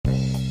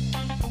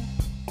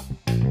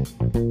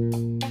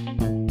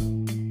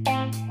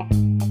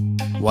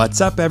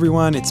What's up,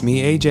 everyone? It's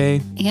me,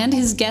 AJ. And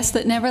his guest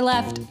that never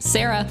left,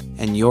 Sarah.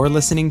 And you're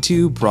listening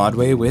to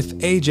Broadway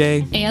with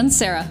AJ. And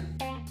Sarah.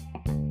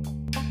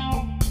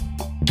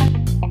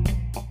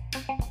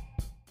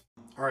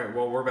 All right,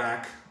 well, we're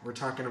back. We're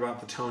talking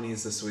about the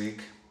Tonys this week.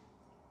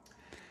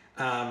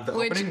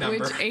 Opening number.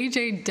 Which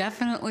AJ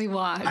definitely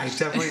watched. I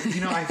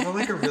definitely, I feel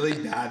like a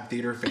really bad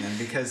theater fan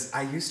because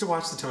I used to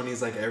watch the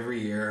Tonys like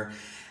every year.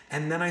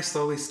 And then I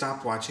slowly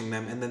stopped watching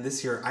them. And then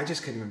this year, I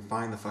just couldn't even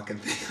find the fucking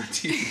thing on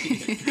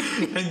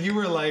TV. And you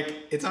were like,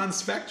 it's on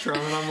Spectrum.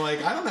 And I'm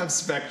like, I don't have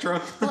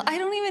Spectrum. Well, I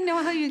don't even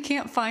know how you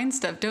can't find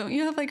stuff. Don't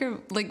you have like a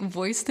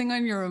voice thing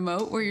on your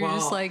remote where you're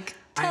just like,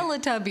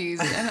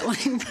 Teletubbies? And it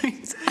like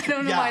brings, I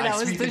don't know why that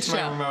was the show.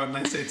 Yeah, I speak into my remote and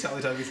I say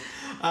Teletubbies.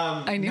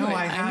 I knew it.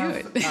 I knew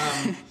it.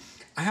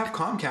 I have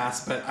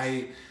Comcast, but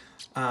I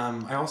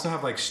also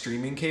have like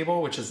streaming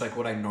cable, which is like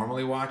what I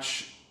normally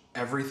watch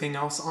everything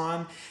else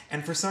on.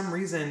 And for some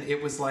reason it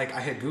was like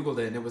I had Googled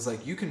it and it was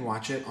like you can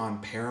watch it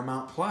on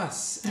Paramount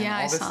Plus and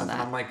all this stuff. And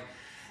I'm like,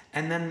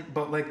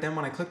 but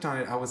when I clicked on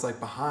it, I was like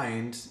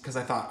behind because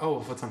I thought,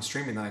 if it's on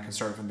streaming then I can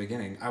start from the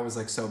beginning. I was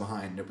like so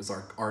behind. It was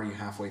like already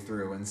halfway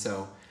through, and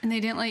they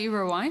didn't let you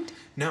rewind?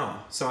 No.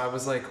 So I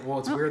was like, well,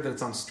 it's weird that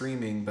it's on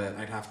streaming, but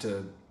I'd have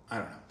to, I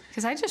don't know.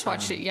 Because I just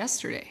watched it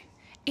yesterday.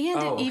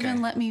 And it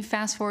even let me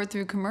fast forward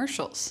through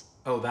commercials.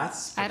 Oh,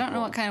 that's I don't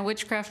know what kind of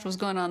witchcraft was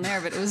going on there,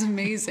 but it was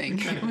amazing.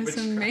 It was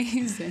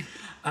amazing.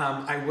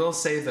 I will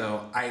say,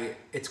 though,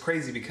 it's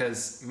crazy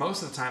because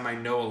most of the time I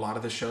know a lot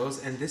of the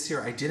shows, and this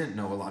year I didn't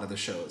know a lot of the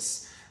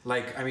shows.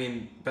 Like,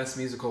 Best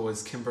Musical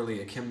was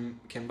Kimberly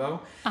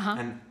Akimbo,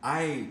 and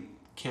I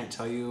can't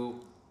tell you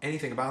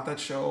anything about that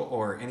show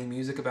or any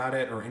music about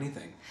it or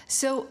anything.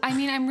 So,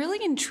 I'm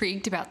really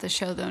intrigued about the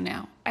show, though,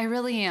 now. I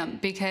really am,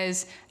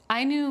 because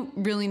I knew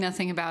really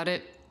nothing about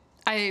it.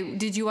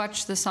 Did you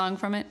watch the song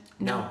from it?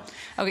 No.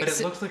 Okay, but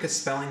it looked like a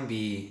spelling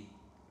bee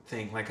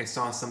thing. Like I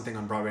saw something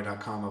on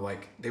Broadway.com of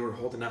like they were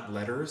holding up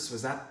letters.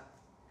 Was that?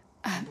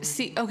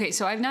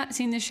 So I've not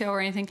seen the show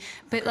or anything,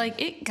 but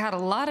like it got a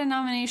lot of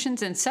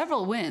nominations and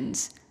several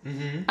wins.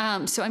 Mm-hmm.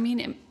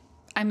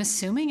 I'm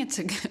assuming it's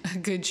a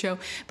good show.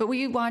 But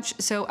we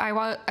watched. So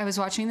I was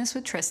watching this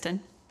with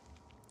Tristan,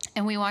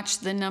 and we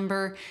watched the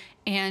number.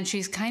 And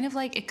she's kind of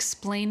like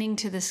explaining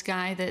to this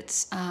guy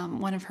that's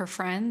one of her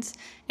friends,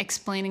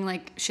 explaining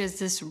like she has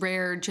this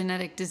rare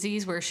genetic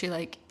disease where she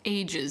like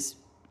ages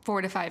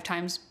 4 to 5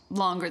 times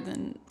longer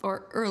than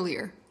or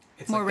earlier,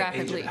 it's more like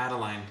rapidly. The age of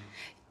Adeline.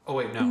 Oh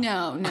wait, no.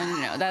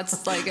 No.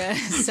 That's like a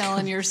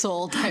selling your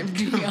soul type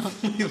deal.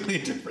 Completely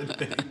different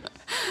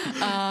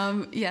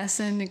thing.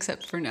 Yes, and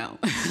except for no.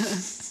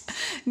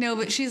 No,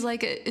 but she's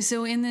like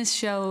so in this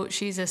show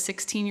she's a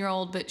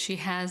 16-year-old, but she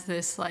has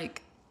this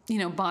like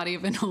body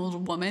of an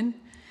old woman,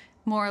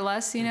 more or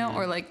less,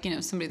 or like,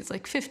 somebody that's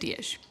like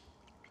 50-ish.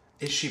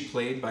 Is she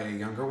played by a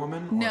younger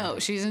woman? Or? No,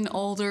 she's an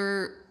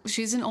older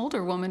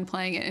woman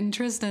playing it. And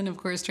Tristan, of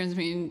course, turns to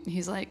me and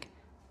he's like,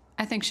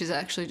 I think she's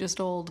actually just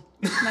old.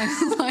 And I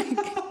was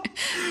like,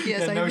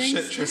 yes, yeah, no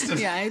shit, Tristan.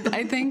 Yeah,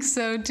 I think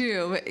so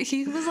too. But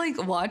he was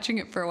like watching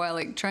it for a while,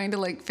 like trying to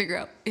like figure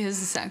out, is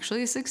this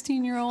actually a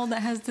 16-year-old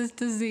that has this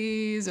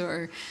disease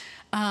or...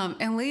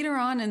 and later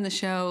on in the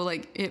show,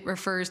 like it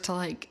refers to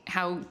like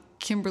how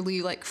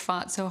Kimberly like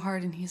fought so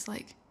hard, and he's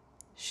like,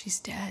 she's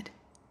dead.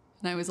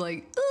 And I was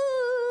like,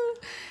 ooh.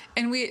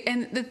 And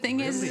the thing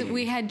is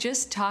we had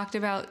just talked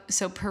about,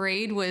 so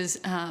Parade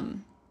was,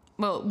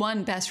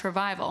 won Best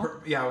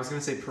Revival. I was going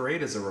to say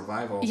Parade is a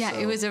revival. Yeah,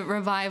 it was a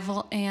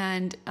revival.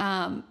 And,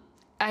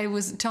 I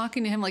was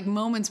talking to him like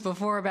moments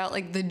before about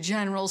like the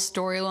general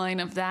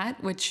storyline of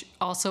that, which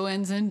also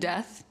ends in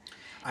death.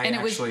 And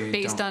it was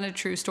based on a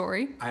true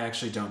story. I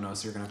actually don't know,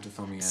 so you're going to have to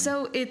fill me in.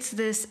 So it's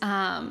this,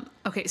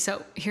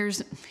 so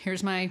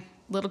here's my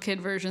little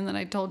kid version that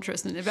I told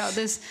Tristan about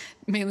this,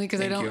 mainly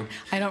because I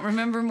don't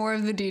remember more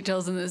of the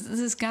details in this.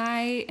 This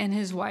guy and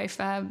his wife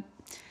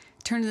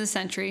turn of the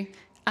century,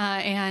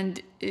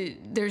 and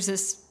there's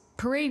this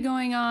parade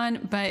going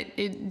on, but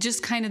it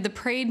just kind of, the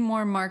parade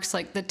more marks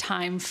like the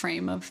time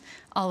frame of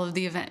all of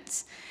the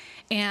events.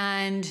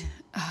 And,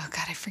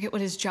 I forget what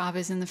his job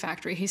is in the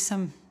factory. He's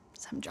some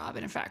job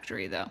in a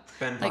factory, though.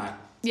 Ben Platt.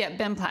 Yeah,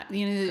 Ben Platt, the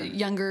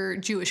younger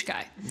Jewish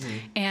guy. Mm-hmm.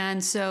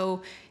 And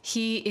so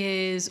he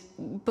is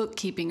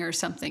bookkeeping or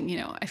something,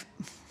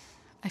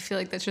 I feel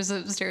like that's just a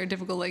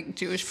stereotypical like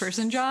Jewish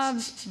person job,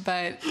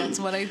 but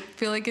that's what I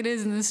feel like it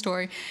is in this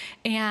story.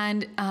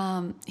 And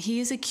he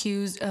is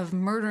accused of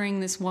murdering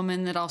this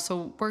woman that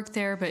also worked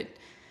there, but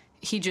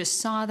he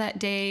just saw that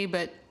day,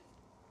 but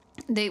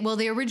they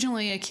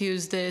originally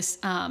accused this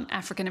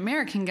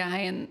African-American guy,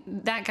 and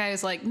that guy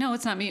is like, no,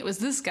 it's not me, it was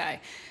this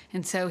guy.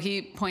 And so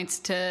he points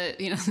to,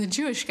 the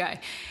Jewish guy.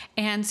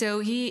 And so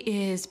he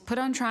is put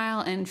on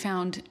trial and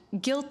found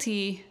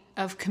guilty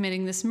of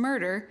committing this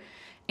murder.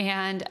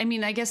 And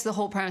I guess the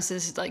whole premise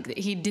is like that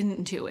he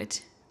didn't do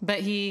it,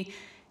 but he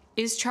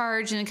is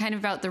charged, and kind of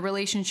about the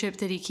relationship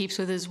that he keeps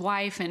with his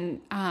wife,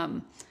 and,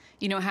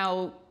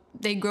 how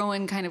they grow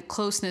in kind of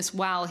closeness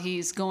while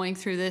he's going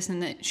through this,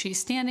 and that she's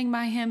standing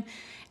by him.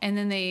 And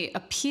then they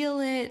appeal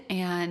it,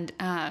 and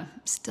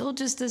still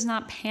just does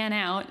not pan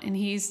out, and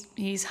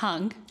he's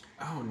hung.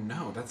 Oh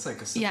no, that's like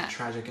such a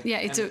tragic. Yeah,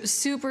 it's a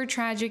super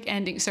tragic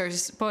ending. Sorry,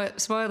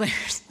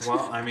 spoilers.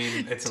 Well, I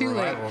mean, it's a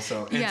revival,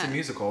 so and it's a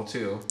musical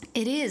too.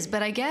 It is,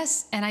 but I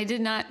guess, and I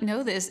did not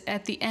know this,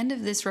 at the end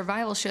of this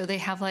revival show, they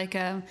have like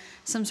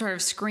some sort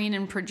of screen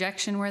and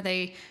projection where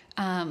they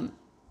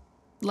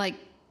like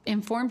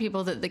inform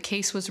people that the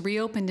case was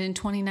reopened in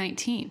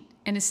 2019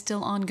 and is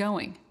still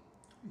ongoing.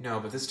 No,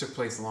 but this took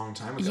place a long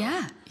time ago.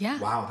 Yeah.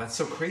 Wow, that's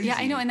so crazy. Yeah,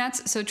 I know, and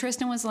so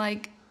Tristan was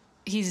like,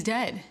 he's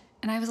dead.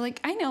 And I was like,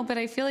 I know, but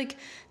I feel like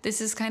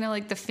this is kind of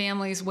like the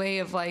family's way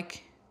of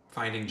like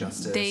finding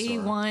justice. They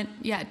want,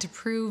 to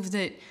prove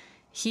that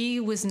he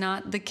was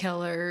not the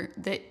killer,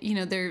 that,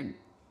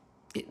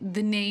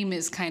 the name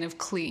is kind of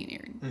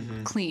cleared.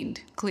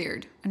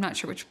 I'm not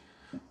sure which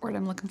word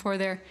I'm looking for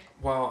there.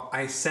 Well,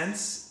 I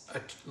sense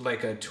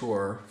a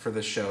tour for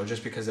this show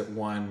just because it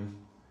won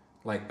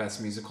like Best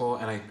Musical,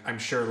 and I'm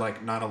sure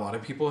like not a lot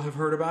of people have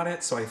heard about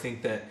it, so I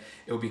think that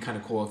it would be kind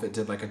of cool if it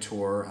did like a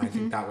tour. I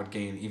think that would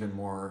gain even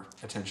more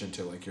attention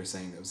to, like you're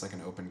saying, it was like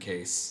an open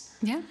case.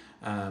 Yeah.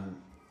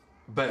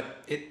 But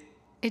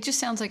it just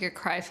sounds like a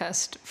cry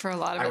fest for a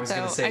lot of it,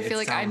 though. I feel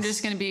like I'm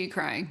just going to be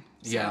crying.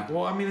 So. Yeah.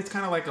 Well, I mean, it's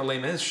kind of like a Les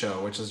Mis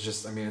show, which is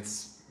just, I mean,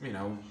 it's,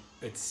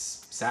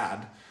 it's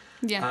sad.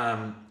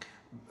 Yeah.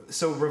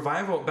 So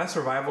Best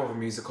Revival of a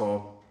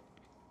Musical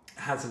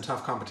had some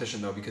tough competition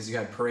though, because you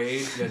had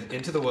Parade, you had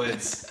Into the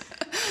Woods,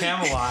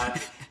 Camelot,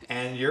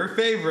 and your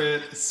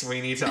favorite,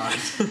 Sweeney Todd.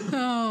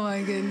 Oh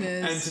my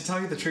goodness. And to tell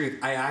you the truth,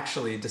 I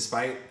actually,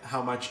 despite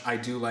how much I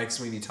do like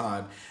Sweeney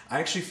Todd, I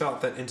actually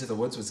felt that Into the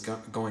Woods was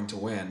going to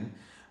win.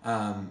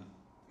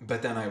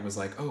 But then I was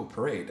like, oh,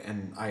 Parade.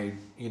 And I,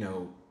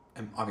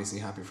 am obviously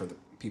happy for the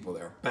people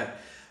there. But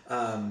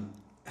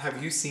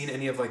have you seen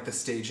any of like the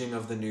staging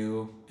of the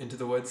new Into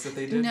the Woods that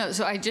they did? No,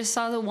 so I just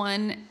saw the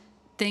one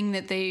thing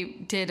that they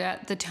did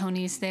at the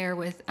Tonys there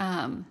with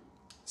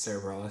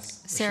Sarah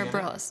Bareilles. Sarah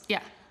Bareilles, yeah.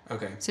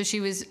 Okay. So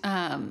she was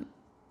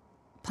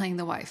playing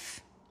the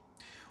wife.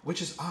 Which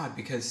is odd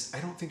because I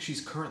don't think she's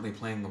currently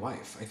playing the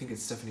wife. I think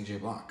it's Stephanie J.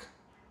 Block.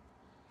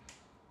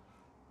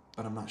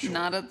 But I'm not sure.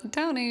 Not at the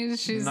Tonys.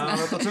 She's not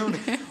at the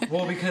Tonys.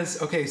 Well, because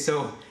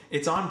so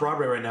it's on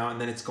Broadway right now, and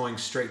then it's going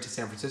straight to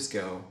San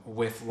Francisco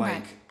with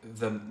like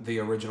the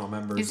original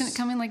members. Isn't it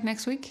coming like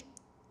next week?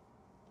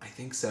 I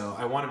think so.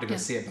 I wanted to go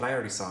see it, but I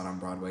already saw it on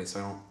Broadway,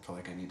 so I don't feel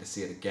like I need to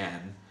see it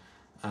again.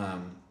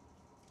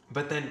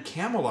 But then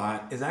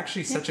Camelot is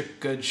actually such a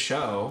good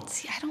show.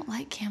 See, I don't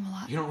like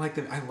Camelot. You don't like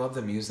I love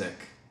the music.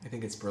 I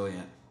think it's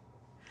brilliant.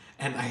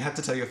 And I have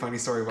to tell you a funny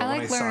story about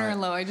when I saw it. I like Lerner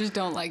and Lowe. I just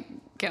don't like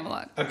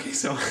Camelot. Okay,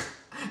 so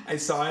I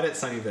saw it at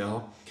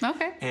Sunnyvale.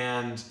 Okay.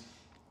 And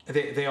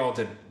they all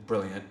did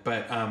brilliant,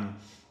 but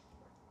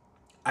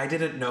I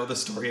didn't know the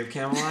story of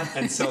Camelot,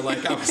 and so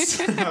like I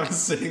was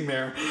sitting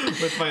there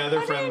with my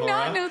other friend Laura.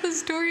 How do you not know the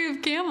story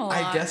of Camelot?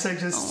 I guess I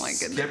just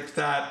skipped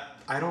that.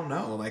 I don't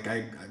know. Like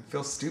I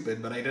feel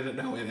stupid, but I didn't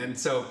know it, and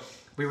so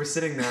we were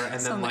sitting there, and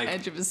then on like the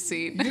edge of a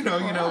seat. You know,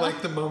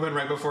 like the moment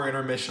right before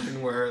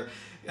intermission where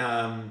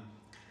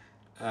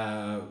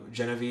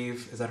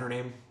Genevieve, is that her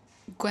name?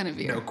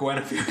 Guinevere. No,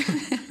 Guinevere.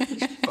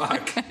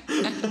 Fuck.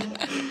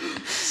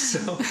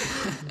 So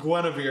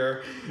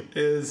Guinevere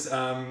is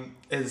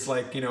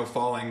like,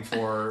 falling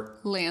for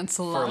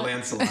Lancelot.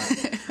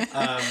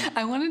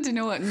 I wanted to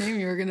know what name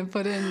you were going to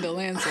put into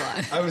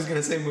Lancelot. I was going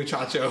to say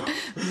Muchacho.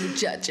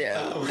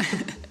 Muchacho.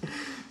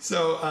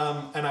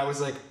 And I was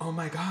like, oh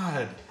my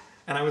God.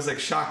 And I was like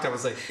shocked. I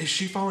was like, is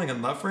she falling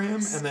in love for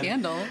him?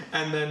 Scandal.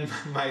 And then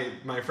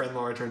my friend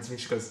Laura turns to me.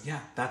 She goes,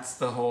 yeah, that's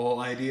the whole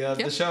idea of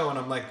the show. And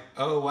I'm like,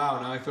 oh,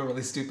 wow. Now I feel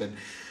really stupid.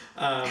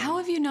 How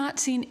have you not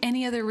seen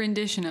any other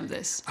rendition of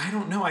this? I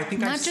don't know. I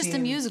think Not just the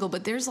musical,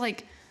 but there's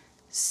like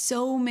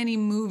so many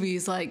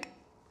movies like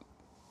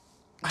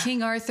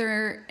King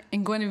Arthur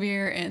and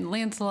Guinevere and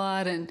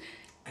Lancelot and...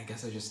 I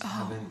guess I just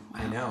haven't. Wow.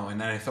 I know, and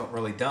then I felt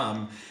really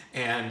dumb.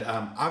 And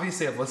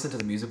obviously, I've listened to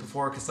the music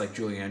before because like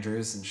Julie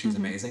Andrews, and she's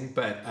amazing.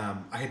 But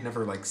I had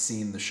never like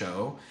seen the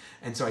show,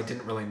 and so I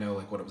didn't really know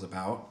like what it was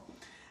about.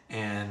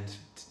 And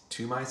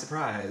to my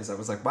surprise, I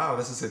was like, "Wow,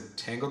 this is a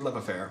tangled love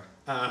affair."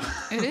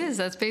 It is.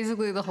 That's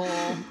basically the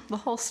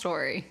whole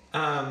story.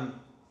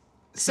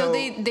 So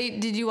they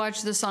did you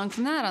watch the song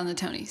from that on the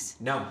Tonys?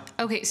 No.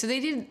 Okay, so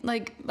they did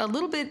like a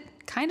little bit.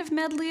 Kind of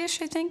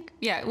medley-ish, I think.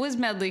 Yeah, it was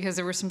medley because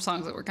there were some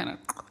songs that were kind of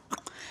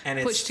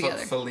pushed together.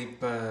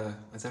 Philippa,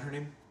 is that her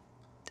name?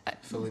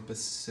 Philippa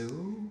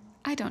Sue?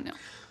 I don't know.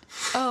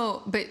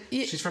 Oh, but...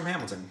 she's from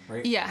Hamilton,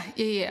 right? Yeah.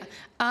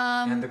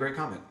 And The Great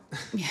Comet.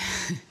 Yeah,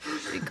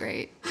 she'd be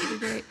great.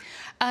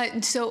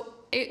 So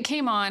it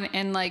came on,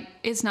 and like,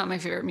 it's not my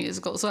favorite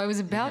musical. So I was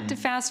about to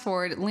fast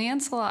forward.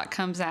 Lancelot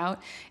comes out,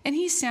 and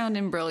he's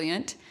sounding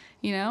brilliant.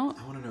 I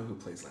want to know who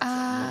plays Lancelot.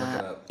 I'm gonna look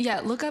it up. Yeah,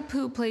 look up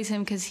who plays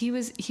him because he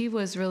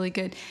was really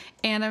good.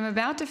 And I'm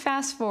about to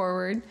fast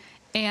forward,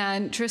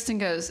 and Tristan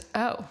goes,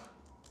 "Oh,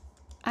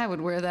 I would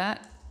wear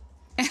that."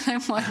 And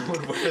I'm like, I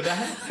would wear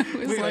that.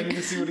 Wait, I need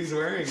to see what he's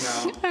wearing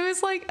now. I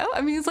was like, oh,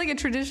 I mean, it's like a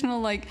traditional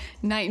like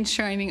knight in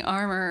shining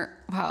armor.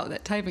 Wow,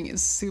 that typing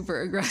is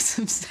super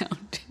aggressive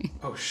sounding.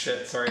 Oh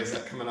shit! Sorry, is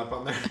that coming up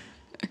on there?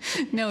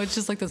 No, it's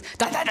just like this.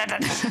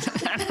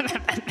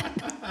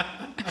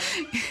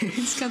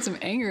 He's got some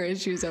anger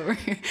issues over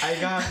here. I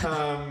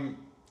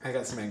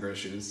got some anger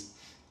issues.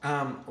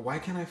 Why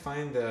can't I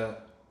find the?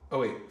 Oh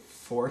wait,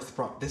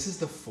 this is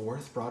the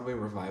fourth Broadway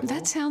revival.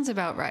 That sounds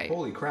about right.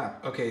 Holy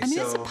crap! Okay, I mean,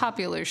 so it's a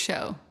popular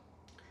show.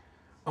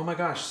 oh my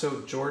gosh,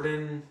 so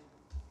Jordan.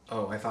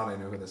 Oh, I thought I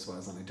knew who this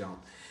was, and I don't.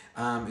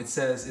 It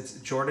says it's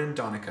Jordan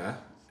Donica.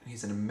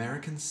 He's an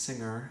American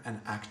singer and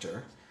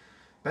actor,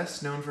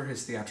 best known for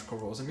his theatrical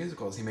roles in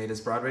musicals. He made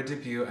his Broadway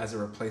debut as a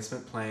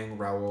replacement playing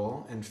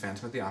Raoul in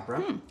Phantom of the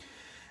Opera.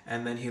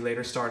 And then he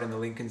later starred in the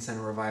Lincoln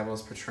Center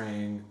revivals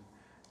portraying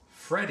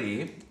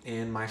Freddie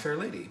in My Fair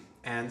Lady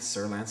and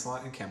Sir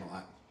Lancelot in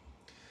Camelot.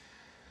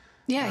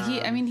 Yeah,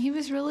 he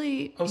was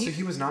really... Oh, so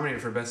he was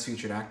nominated for Best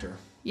Featured Actor.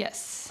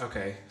 Yes.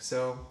 Okay,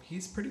 so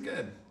he's pretty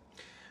good.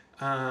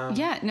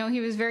 Yeah, no,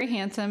 he was very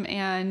handsome,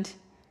 and...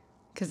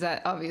 Because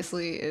that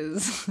obviously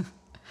is...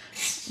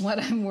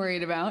 what I'm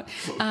worried about.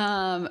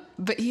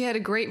 But he had a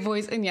great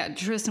voice, and yeah,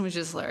 Tristan was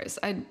just hilarious.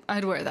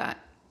 I'd wear that.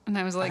 And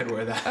I was like, I'd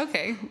wear that.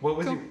 Okay. What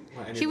was cool.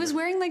 he? He was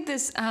wearing like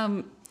this,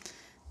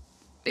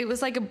 it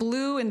was like a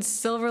blue and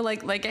silver,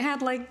 like it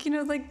had like, you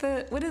know, like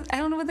I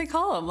don't know what they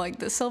call them, like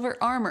the silver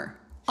armor.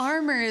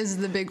 Armor is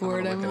the big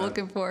word I'm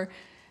looking for.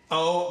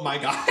 Oh my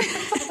God.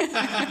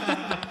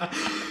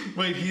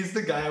 Wait, he's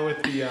the guy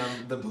with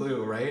the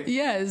blue, right?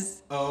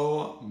 Yes.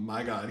 Oh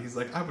my God. He's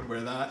like, I would wear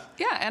that.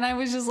 Yeah, and I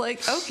was just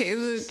like, okay,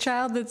 the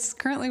child that's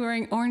currently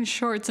wearing orange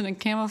shorts and a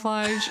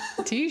camouflage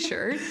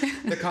t-shirt.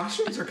 The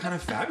costumes are kind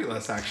of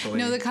fabulous, actually.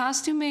 No, the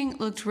costuming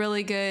looked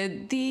really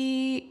good.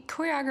 The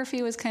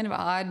choreography was kind of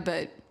odd,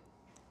 but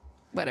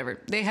whatever.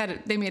 They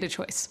made a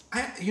choice.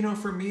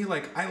 For me,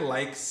 like, I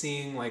like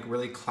seeing like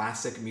really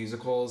classic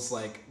musicals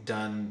like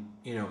done,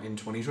 in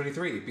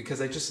 2023,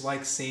 because I just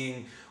like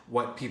seeing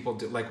what people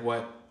do, like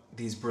what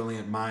these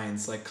brilliant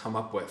minds like come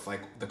up with, like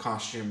the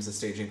costumes, the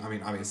staging. I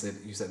mean, obviously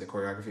you said the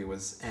choreography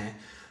was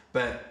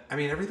but I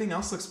mean, everything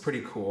else looks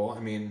pretty cool. I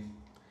mean,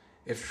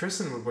 if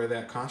Tristan would wear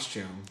that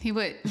costume. He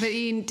would, but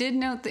he did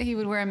note that he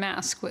would wear a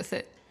mask with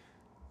it.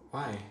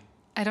 Why?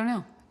 I don't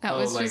know. That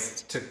was like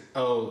just...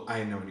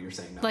 I know what you're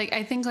saying now. Like,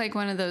 I think like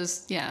one of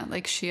those,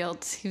 like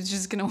shields. He was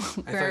just going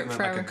to wear it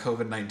forever. Like a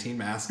COVID-19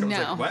 mask. I was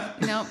like,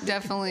 what? No,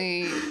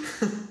 definitely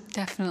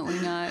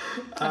not.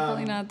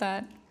 Definitely not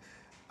that.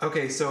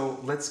 Okay, so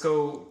let's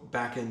go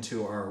back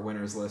into our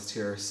winners list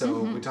here.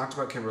 So we talked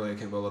about Kimberly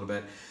Akimbo a little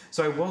bit.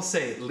 So I will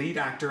say, lead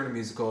actor in a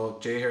musical,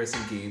 J.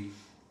 Harrison Ghee.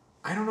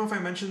 I don't know if I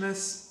mentioned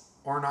this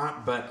or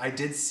not, but I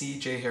did see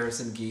J.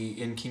 Harrison Ghee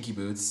in Kinky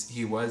Boots.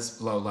 He was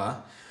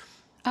Lola.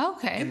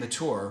 Okay. In the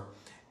tour.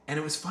 And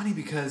it was funny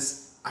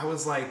because I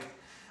was like,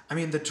 I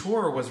mean, the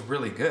tour was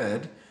really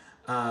good.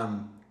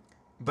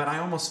 But I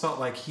almost felt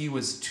like he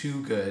was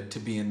too good to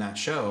be in that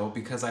show,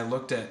 because I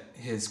looked at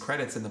his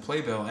credits in the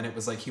playbill and it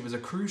was like he was a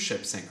cruise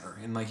ship singer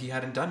and like he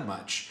hadn't done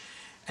much.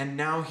 And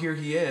now here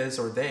he is,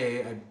 or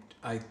they,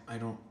 I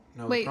don't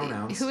know the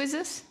pronouns. Wait, who is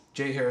this?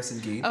 J. Harrison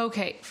Ghee.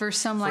 Okay, for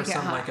Some Like It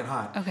Hot. Some Like It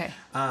Hot. Okay.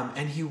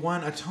 And he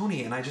won a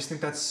Tony, and I just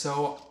think that's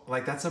so,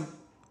 like, that's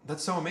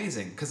so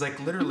amazing. Because, like,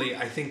 literally,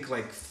 I think,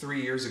 like,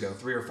 3 or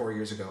 4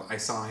 years ago, I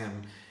saw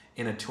him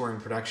in a touring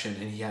production,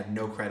 and he had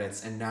no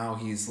credits, and now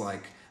he's,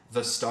 like,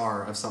 the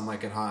star of Some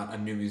Like It Hot, a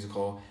new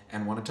musical,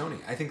 and won a Tony.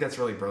 I think that's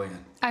really brilliant.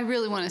 I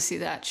really want to see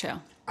that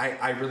show.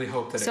 I really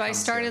hope that so I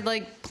started,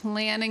 like,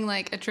 planning,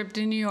 like, a trip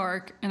to New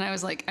York, and I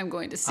was like, I'm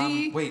going to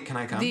see... wait, can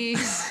I come?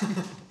 These...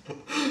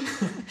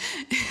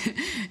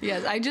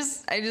 Yes, I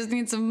just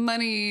need some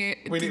money.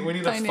 We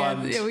need a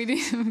fund. Yeah, we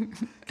need.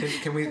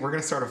 Can we? We're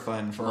gonna start a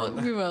fund for. Well,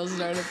 we will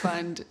start a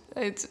fund.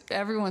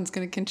 Everyone's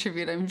gonna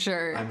contribute. I'm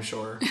sure.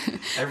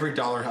 Every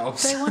dollar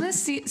helps. But I want to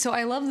see. So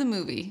I love the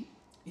movie.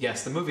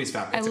 Yes, the movie's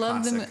fabulous. I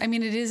love the. I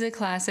mean, it is a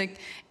classic,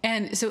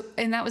 and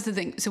that was the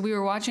thing. So we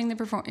were watching the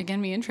performance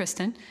again, me and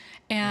Tristan,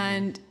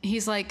 and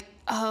he's like,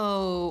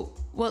 "Oh,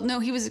 well, no."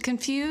 He was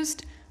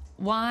confused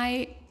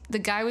why the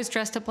guy was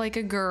dressed up like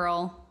a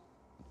girl,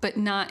 but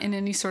not in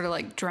any sort of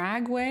like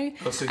drag way.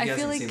 Oh, so he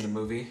hasn't seen the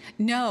movie?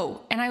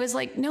 No. And I was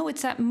like, no,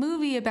 it's that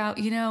movie about,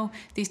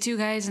 these two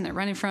guys and they're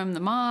running from the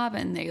mob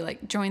and they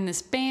like join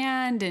this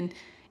band. And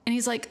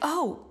he's like,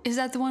 oh, is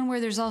that the one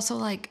where there's also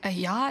like a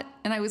yacht?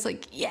 And I was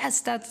like,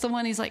 yes, that's the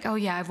one. He's like, oh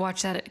yeah, I've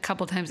watched that a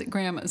couple times at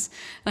grandma's.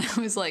 And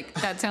I was like,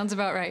 that sounds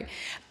about right.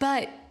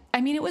 But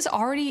I mean, it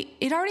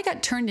already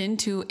got turned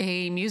into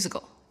a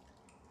musical.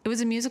 It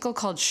was a musical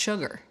called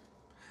Sugar.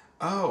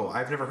 Oh,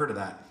 I've never heard of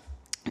that.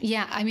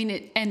 Yeah, I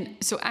mean, and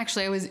so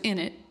actually I was in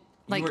it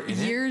like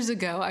years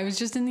ago. I was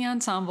just in the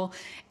ensemble,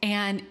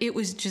 and it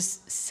was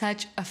just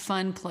such a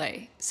fun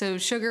play. So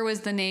Sugar was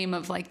the name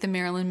of like the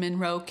Marilyn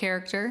Monroe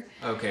character.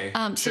 Okay.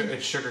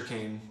 It's Sugar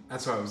Cane.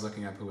 That's what I was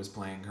looking up, who was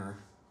playing her.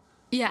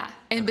 Yeah,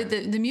 but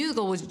the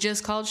musical was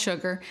just called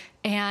Sugar,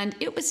 and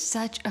it was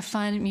such a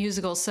fun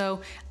musical.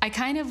 So I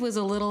kind of was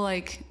a little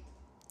like,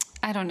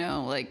 I don't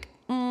know, like,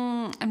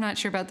 I'm not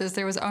sure about this.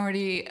 There was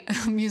already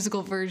a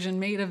musical version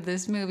made of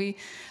this movie,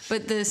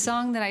 but the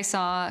song that I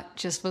saw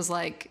just was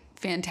like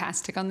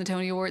fantastic on the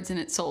Tony Awards, and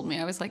it sold me.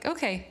 I was like,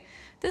 okay,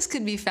 this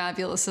could be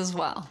fabulous as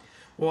well.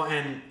 Well,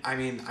 and I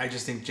mean, I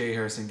just think J.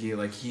 Harrison Ghee,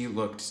 like, he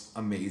looked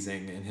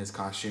amazing in his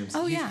costumes.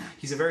 Oh, yeah.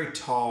 He's a very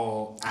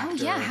tall actor. Oh,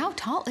 yeah. How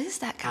tall is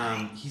that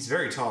guy? He's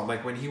very tall.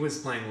 Like, when he was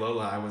playing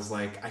Lola, I was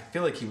like, I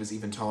feel like he was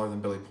even taller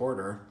than Billy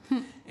Porter.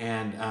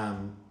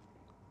 And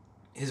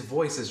his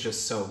voice is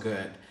just so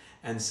good.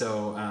 And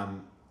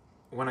so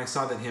when I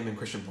saw that him and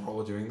Christian Borle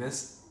were doing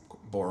this,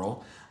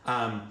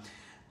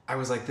 I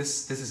was like,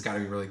 this has got to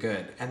be really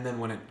good. And then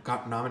when it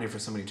got nominated for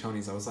so many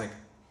Tonys, I was like,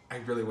 I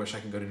really wish I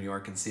could go to New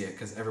York and see it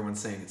because everyone's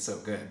saying it's so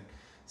good.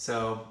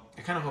 So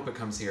I kind of hope it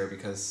comes here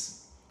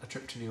because a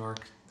trip to New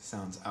York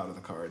sounds out of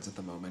the cards at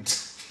the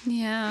moment.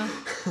 Yeah.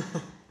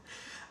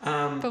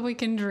 But we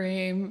can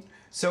dream.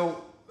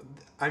 So,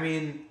 I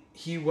mean,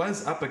 he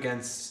was up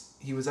against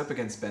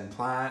Ben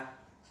Platt,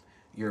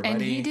 your buddy.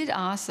 And he did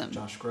awesome.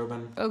 Josh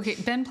Groban. Okay,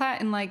 Ben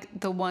Platt in like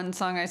the one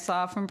song I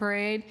saw from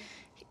Parade,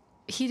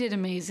 he did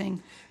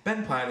amazing.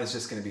 Ben Platt is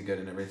just going to be good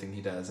in everything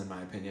he does, in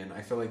my opinion.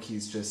 I feel like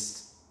he's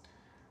just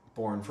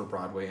born for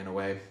Broadway in a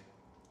way.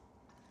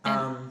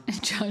 And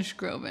Josh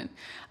Groban.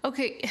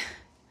 Okay,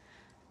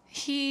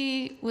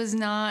 he was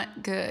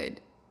not good.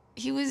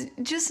 He was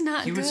just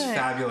not good. He was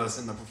fabulous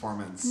in the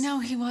performance. No,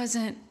 he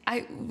wasn't.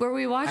 Were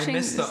we watching? I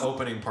missed the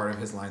opening part of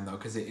his line though,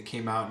 because it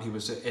came out and he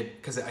was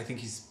because I think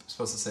he's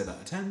supposed to say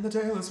that attend the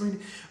Taylor Sweeney,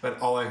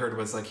 but all I heard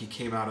was like he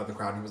came out of the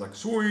crowd and he was like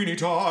Sweeney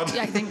Todd.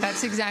 Yeah, I think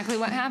that's exactly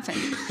what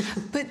happened.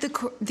 But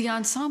the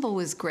ensemble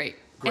was great,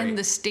 and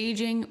the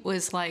staging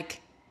was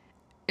like.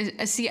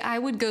 See, I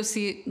would go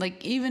see it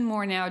like even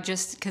more now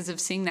just because of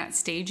seeing that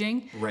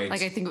staging. Right.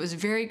 Like I think it was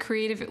very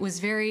creative. It was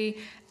very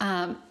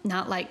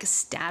not like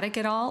static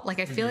at all. Like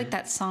I feel like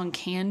that song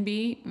can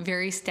be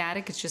very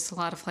static. It's just a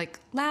lot of like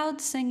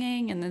loud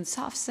singing and then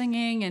soft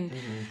singing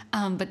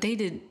and but they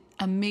did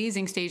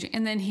amazing staging.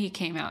 And then he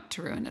came out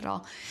to ruin it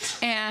all.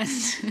 And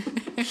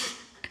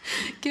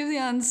give the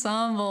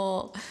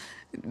ensemble.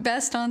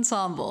 Best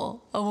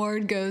Ensemble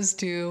award goes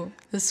to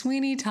the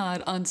Sweeney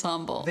Todd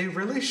Ensemble. They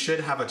really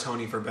should have a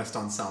Tony for Best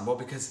Ensemble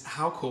because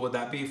how cool would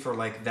that be for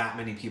like that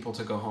many people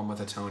to go home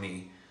with a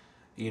Tony?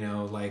 You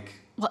know, like...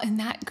 Well, and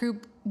that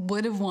group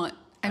would have won.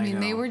 I mean,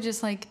 they were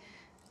just like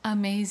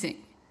amazing.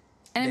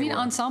 And I mean,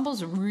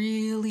 ensembles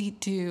really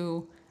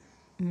do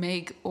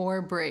make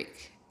or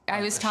break.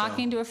 I was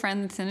talking to a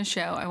friend that's in a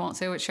show. I won't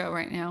say what show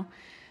right now.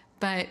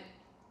 But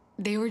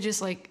they were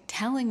just like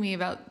telling me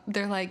about...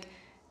 They're like...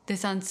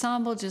 This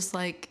ensemble just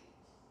like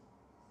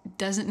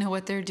doesn't know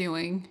what they're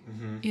doing,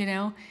 you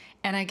know?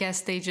 And I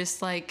guess they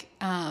just like,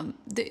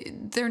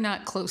 they're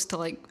not close to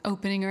like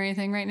opening or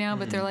anything right now,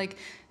 but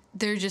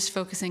they're just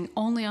focusing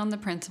only on the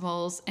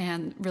principals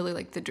and really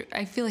like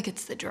I feel like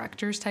it's the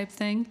directors type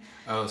thing.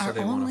 Oh, so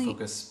they want to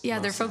focus. Yeah,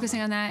 they're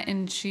focusing on that.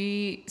 And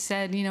she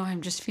said, you know,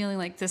 I'm just feeling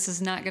like this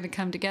is not going to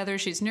come together.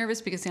 She's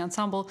nervous because the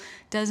ensemble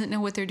doesn't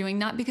know what they're doing.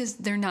 Not because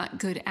they're not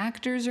good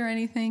actors or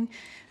anything,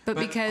 but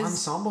because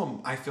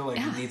ensemble, I feel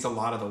like needs a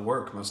lot of the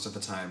work most of the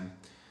time.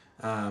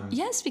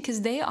 Yes,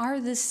 because they are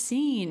the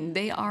scene.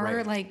 They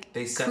are like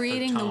they set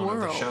creating the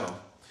world. Of the show.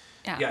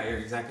 Yeah, you're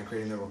exactly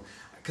creating the world.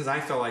 Because I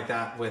feel like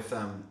that with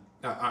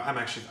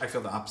I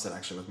feel the opposite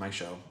actually with my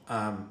show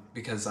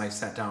because I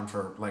sat down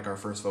for like our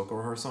first vocal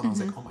rehearsal and I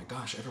was like, oh my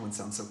gosh, everyone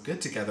sounds so good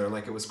together.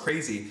 Like it was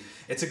crazy.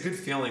 It's a good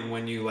feeling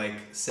when you like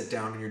sit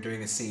down and you're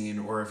doing a scene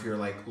or if you're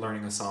like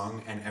learning a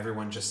song and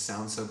everyone just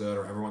sounds so good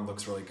or everyone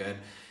looks really good.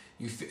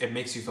 It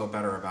makes you feel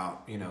better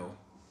about, you know,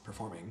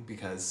 performing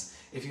because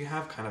if you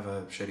have kind of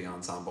a shitty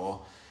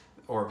ensemble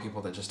or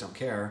people that just don't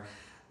care,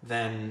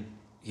 then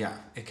yeah,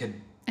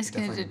 it's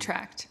going to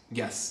detract.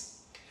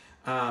 Yes.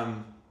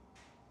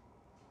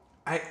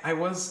 I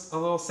was a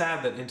little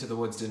sad that Into the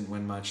Woods didn't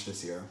win much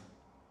this year.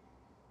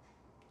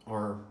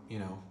 Or, you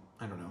know,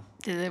 I don't know.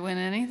 Did they win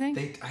anything?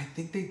 I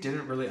think they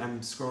didn't really,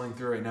 I'm scrolling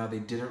through right now, they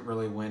didn't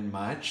really win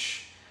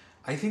much.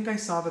 I think I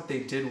saw that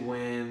they did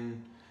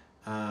win,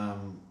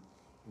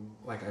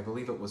 like, I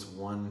believe it was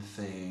one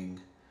thing.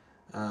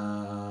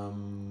 Or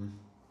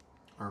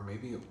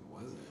maybe it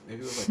wasn't.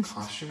 Maybe it was like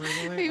costume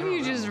related. Maybe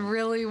you just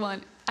really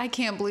want... I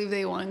can't believe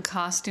they won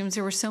costumes.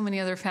 There were so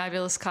many other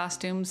fabulous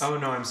costumes. Oh,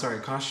 no, I'm sorry.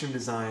 Costume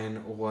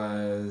design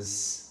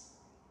was...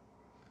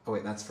 Oh,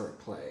 wait, that's for a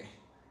play.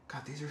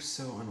 God, these are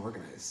so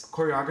unorganized.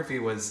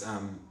 Choreography was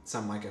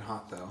Some Like It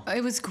Hot, though.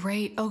 It was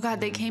great. Oh,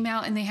 God, they came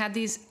out and they had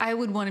these... I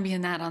would want to be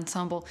in that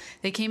ensemble.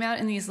 They came out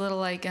in these little,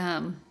 like...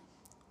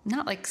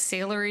 not like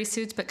sailory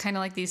suits, but kind of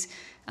like these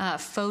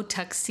faux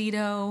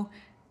tuxedo...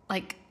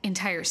 like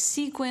entire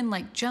sequin,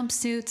 like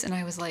jumpsuits, and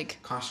I was like,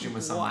 costume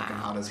was something like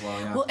hot as well,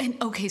 yeah. Well, and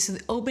okay, so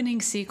the opening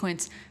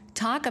sequence,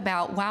 talk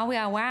about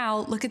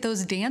wow, look at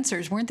those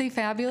dancers. Weren't they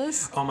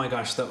fabulous? Oh my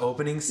gosh, the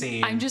opening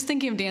scene. I'm just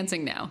thinking of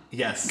dancing now.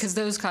 Yes. Because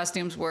those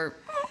costumes were...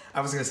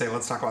 I was going to say,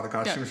 let's talk about the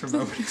costumes from the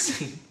opening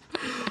scene.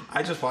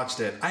 I just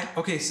watched it.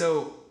 Okay,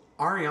 so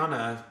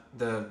Ariana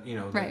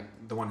Right.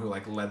 the one who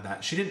like led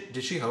that.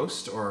 Did she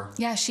host or?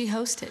 Yeah, she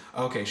hosted.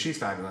 Okay, she's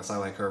fabulous. I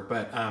like her.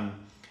 But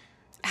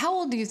How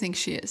old do you think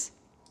she is?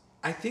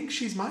 I think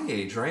she's my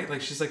age, right?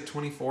 Like she's like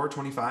 24,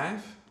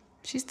 25.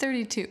 She's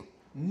 32.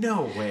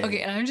 No way.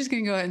 Okay, and I'm just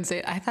going to go ahead and say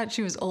it. I thought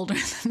she was older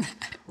than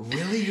that.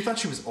 Really? You thought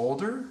she was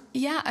older?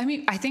 Yeah, I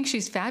mean, I think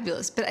she's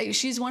fabulous, but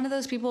she's one of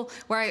those people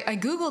where I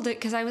Googled it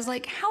because I was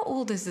like, how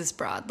old is this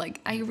broad? Like,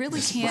 I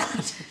really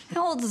can't.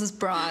 How old is this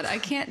broad? I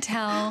can't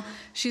tell.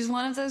 She's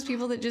one of those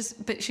people that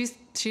but she's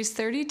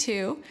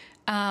 32.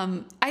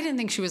 I didn't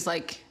think she was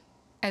like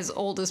as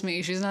old as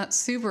me. She's not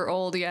super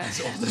old yet.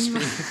 As old as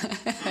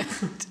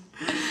me.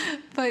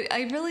 But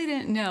I really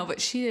didn't know, but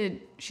she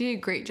did a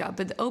great job.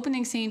 But the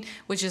opening scene,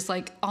 which is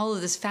like all of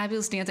this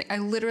fabulous dancing, I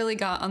literally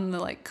got on the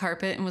like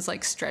carpet and was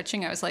like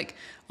stretching. I was like,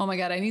 oh my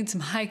God, I need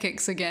some high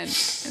kicks again.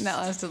 And that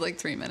lasted like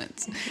 3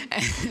 minutes.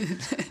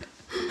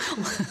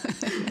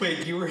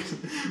 Wait, you were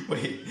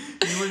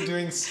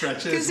doing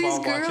stretches while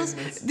watching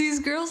this? These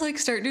girls like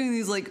start doing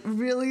these like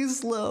really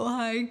slow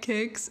high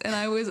kicks,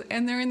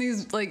 and they're in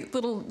these like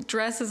little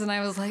dresses, and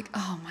I was like,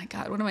 oh my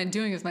God, what am I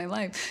doing with my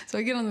life? So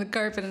I get on the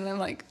carpet and I'm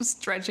like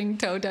stretching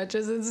toe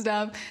touches and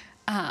stuff.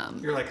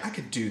 You're like, I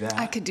could do that.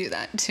 I could do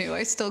that too.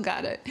 I still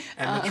got it.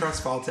 And the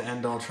trust fall to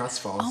end all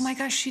trust falls. Oh my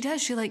gosh, she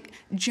does. She like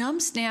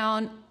jumps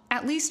down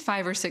at least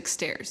 5 or 6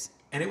 stairs.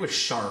 And it was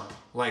sharp.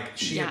 Like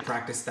she Yeah. had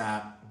practiced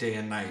that day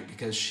and night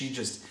because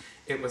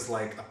it was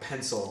like a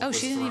pencil. Oh, was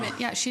she didn't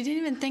thrown. she didn't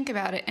even think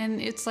about it.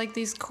 And it's like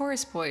these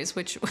chorus boys,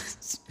 which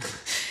was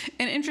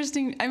an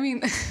interesting, I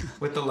mean.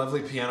 With the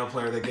lovely piano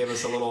player that gave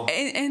us a little.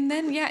 And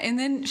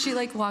then she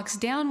like walks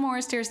down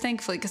more stairs,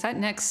 thankfully, because that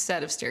next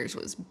set of stairs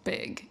was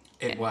big.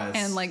 It was.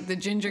 And like the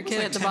ginger kid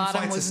like at the 10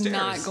 bottom flights was of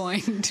not stairs.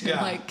 going to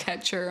Yeah. like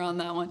catch her on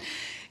that one.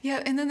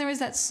 Yeah, and then there was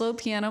that slow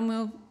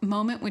piano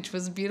moment, which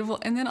was beautiful.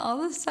 And then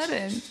all of a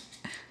sudden,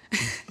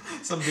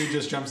 Some dude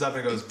just jumps up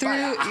and goes,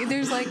 "Bah!"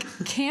 there's like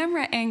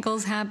camera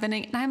angles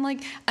happening,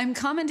 and I'm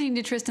commenting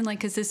to Tristan like,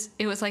 because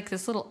it was like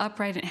this little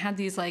upright and it had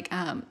these like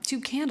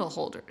 2 candle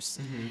holders,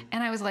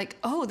 and I was like,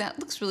 oh, that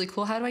looks really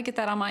cool. How do I get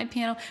that on my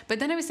piano? But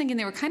then I was thinking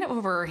they were kind of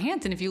over her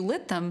hands, and if you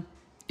lit them,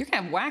 you're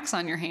gonna have wax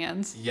on your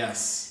hands,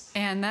 Yes.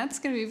 and that's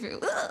gonna be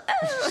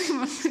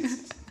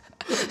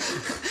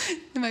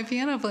my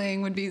piano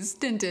playing would be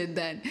stinted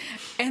then.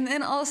 And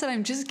then all of a sudden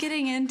I'm just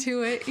getting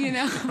into it, you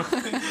know.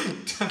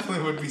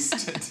 Definitely would be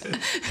stinted.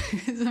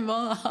 Because of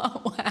all the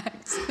hot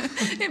wax.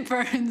 It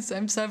burns.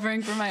 I'm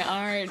suffering for my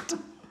art.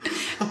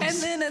 And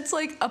then it's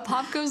like a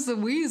pop goes the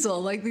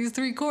weasel. Like these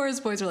 3 chorus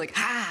boys are like,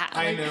 ha!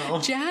 I Like know.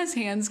 jazz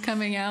hands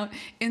coming out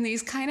in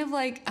these kind of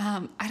like,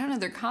 I don't know,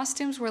 their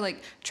costumes were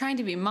like trying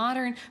to be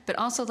modern, but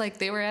also like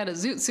they were at a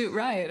Zoot Suit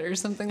Riot or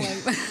something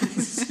like that.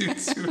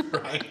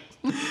 Zoot right.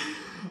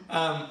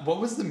 What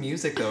was the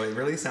music though? It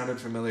really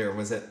sounded familiar.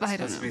 Was it I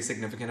don't supposed to know. be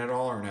significant at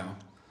all or no?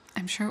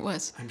 I'm sure it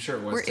was. I'm sure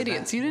it was. We're to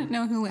idiots. that. You didn't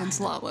know who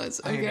Lancelot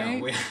was, okay? I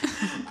know.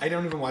 I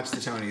don't even watch the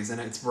Tonys,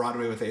 and it's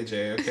Broadway with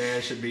AJ. Okay,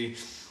 I should be.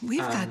 We've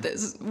got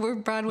this. We're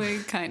Broadway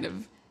kind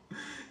of.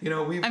 You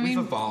know, we've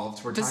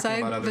evolved. We're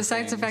talking about other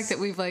Besides the things. fact that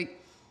we've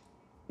like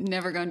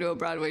never gone to a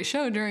Broadway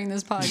show during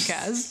this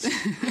podcast.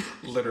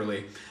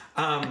 Literally.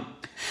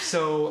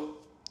 So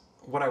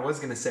what I was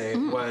gonna say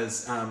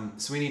was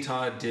Sweeney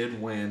Todd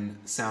did win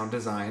sound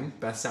design,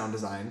 best sound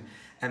design,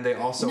 and they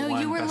also No, you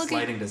won were best looking-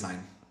 lighting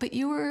design. But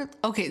you were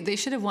okay. They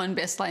should have won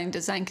best lighting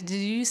design. Did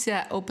you see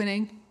that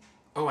opening?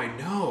 Oh, I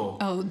know.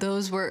 Oh,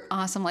 those were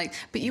awesome. Like,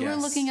 but you were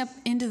Yes. looking up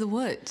into the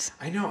woods.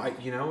 I know.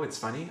 It's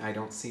funny. I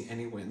don't see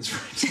any wins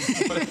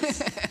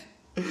right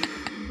now.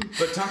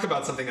 But talk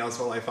about something else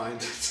while I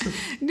find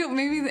it. No,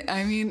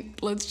 maybe.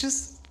 Let's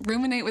just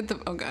ruminate with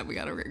the. Oh God, we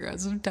got to regret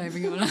some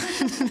typing going on.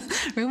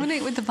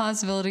 Ruminate with the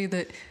possibility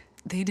that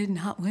they did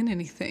not win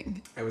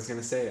anything. I was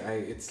gonna say,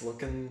 it's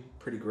looking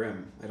pretty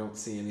grim. I don't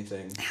see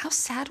anything. How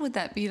sad would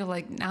that be to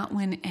like not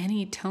win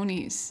any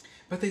Tonys?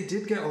 But they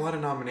did get a lot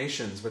of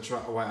nominations, which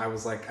why I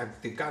was like,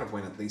 they've got to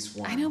win at least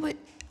one. I know, but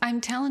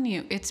I'm telling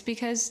you, it's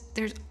because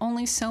there's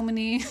only so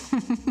many.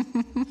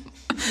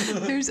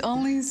 There's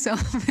only so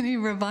many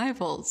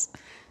revivals.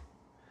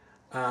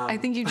 I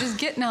think you just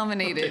get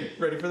nominated. Okay,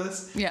 ready for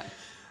this? Yeah.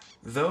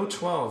 Though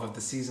 12 of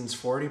the season's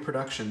 40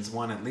 productions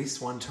won at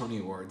least one Tony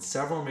Award,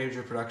 several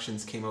major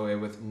productions came away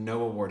with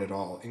no award at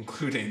all,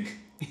 including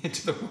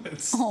Into the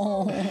Woods.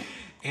 Oh.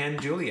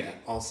 And Juliet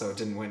also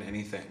didn't win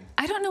anything.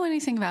 I don't know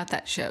anything about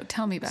that show.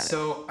 Tell me about it.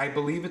 So I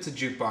believe it's a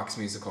jukebox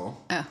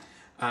musical. Oh.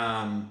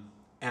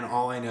 And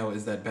all I know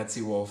is that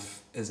Betsy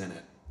Wolfe is in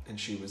it, and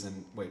she was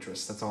in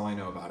Waitress. That's all I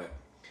know about it.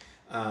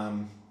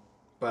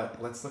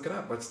 But let's look it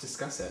up. Let's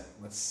discuss it.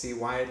 Let's see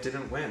why it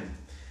didn't win.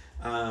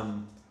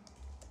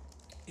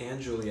 And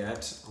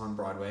Juliet on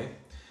Broadway.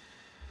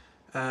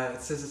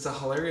 It says it's a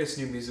hilarious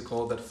new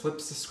musical that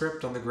flips the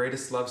script on the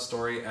greatest love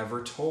story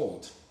ever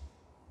told.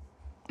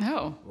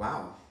 Oh.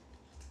 Wow.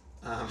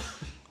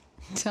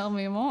 Tell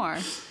me more.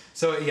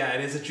 So yeah,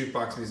 it is a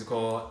jukebox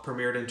musical.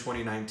 Premiered in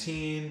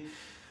 2019.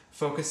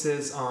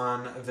 focuses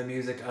on the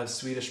music of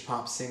Swedish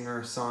pop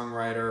singer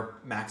songwriter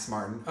Max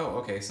Martin. Oh,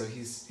 okay, so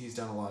he's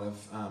done a lot of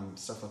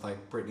stuff with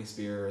like Britney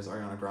Spears,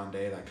 Ariana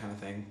Grande, that kind of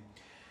thing.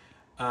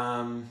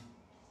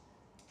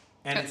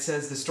 And it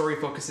says the story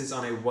focuses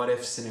on a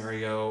what-if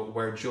scenario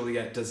where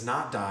Juliet does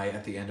not die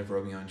at the end of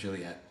Romeo and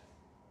Juliet.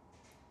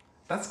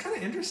 That's kind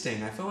of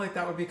interesting. I feel like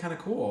that would be kind of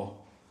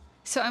cool.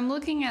 So I'm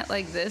looking at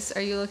like this.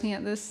 Are you looking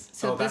at this?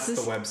 So that's the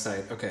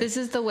website. Okay. This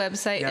is the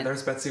website. Yeah,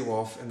 there's Betsy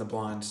Wolfe and the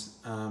blonde.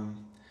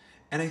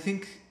 And I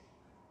think...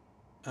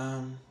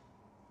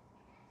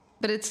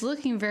 but it's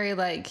looking very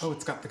like... Oh,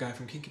 it's got the guy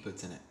from Kinky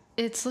Boots in it.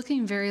 It's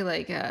looking very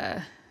like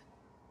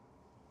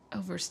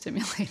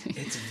overstimulating.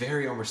 It's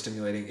very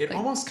overstimulating. It like,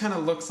 almost kind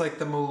of looks like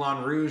the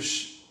Moulin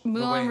Rouge.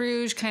 Moulin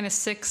Rouge kind of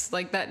Six,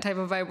 like that type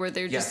of vibe where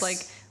they're just like,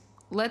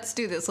 let's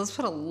do this. Let's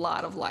put a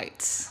lot of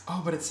lights.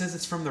 Oh, but it says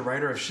it's from the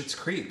writer of Schitt's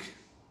Creek.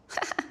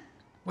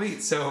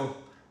 Wait, so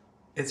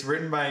it's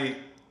written by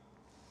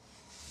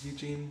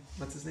Eugene,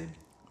 what's his name?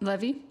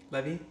 Levy.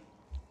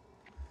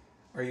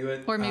 Are you a...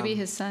 Or maybe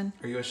his son.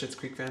 Are you a Schitt's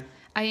Creek fan?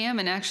 I am,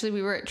 and actually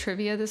we were at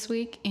trivia this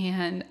week,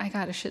 and I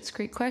got a Schitt's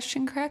Creek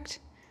question correct.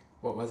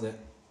 What was it?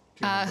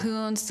 Who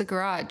owns the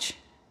garage?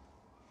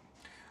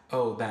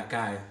 Oh, that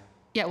guy.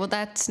 Yeah, well,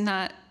 that's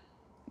not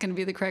going to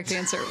be the correct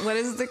answer. What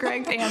is the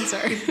correct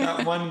answer?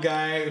 That one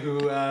guy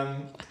who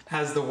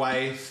has the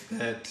wife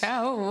that...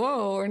 Oh,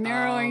 whoa, we're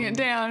narrowing it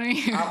down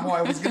here. Well,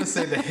 I was going to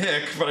say the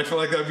hick, but I feel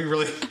like that would be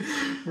really,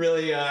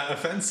 really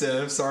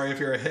offensive. Sorry if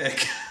you're a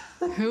hick.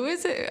 Who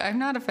is it? I'm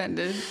not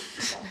offended.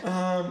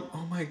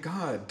 Oh my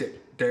God.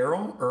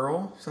 Daryl?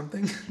 Earl?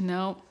 Something?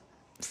 No.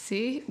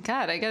 See?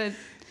 God, I got to...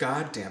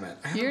 God damn it.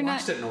 I haven't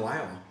watched it in a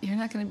while. You're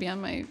not going to be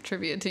on my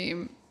trivia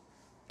team.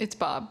 It's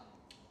Bob.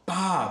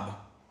 Bob.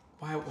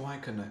 Why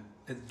couldn't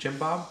I? Jim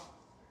Bob?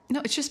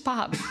 No, it's just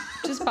Bob.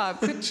 Just Bob.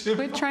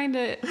 Quit trying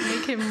to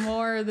make him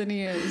more than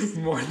he is.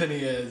 More than he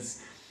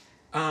is.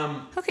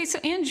 Okay, so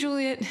Anne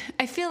Juliet,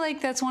 I feel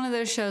like that's one of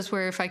those shows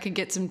where if I could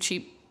get some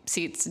cheap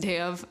seats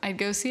day of, I'd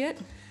go see it.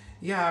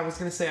 Yeah, I was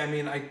going to say, I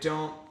mean, I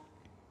don't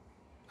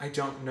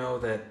know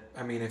that,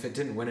 I mean, if it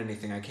didn't win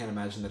anything, I can't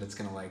imagine that it's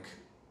going to like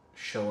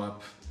show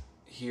up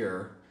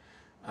here.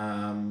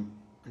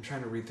 I'm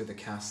trying to read through the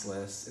cast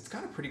list. It's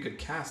got a pretty good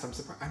cast.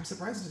 I'm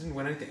surprised it didn't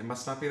win anything. It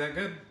must not be that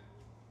good.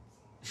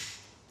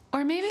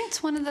 Or maybe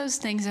it's one of those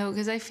things though,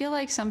 because I feel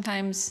like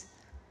sometimes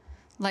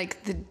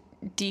like the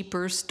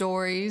deeper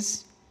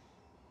stories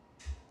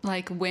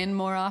like win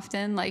more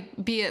often,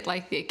 like be it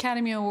like the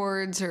Academy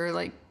Awards or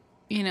like,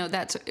 you know,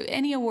 that's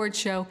any award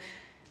show.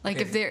 Like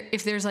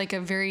if there's like a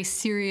very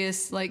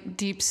serious, like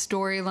deep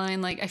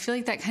storyline, like I feel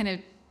like that kind of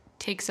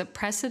takes a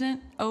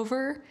precedent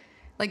over.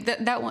 Like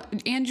that one,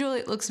 Anne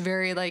Juliet looks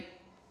very like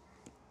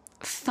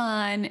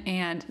fun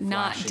and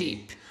not flashy.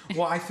 Deep.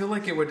 Well, I feel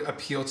like it would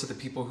appeal to the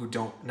people who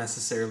don't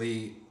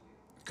necessarily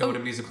go to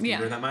musical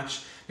theater that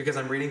much, because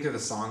I'm reading through the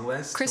song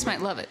list. Chris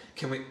might love it.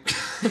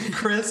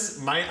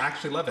 Chris might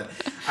actually love it.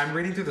 I'm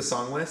reading through the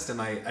song list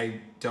and I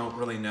don't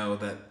really know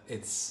that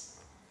it's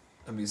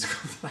a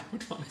musical that I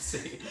would want to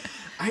see.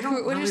 I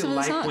don't what really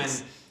like when...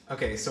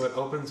 Okay, so it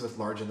opens with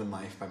Larger Than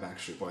Life by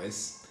Backstreet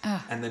Boys,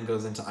 and then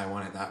goes into I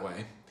Want It That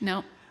Way.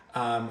 No.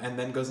 And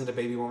then goes into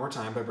Baby One More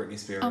Time by Britney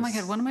Spears. Oh my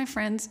God, one of my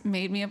friends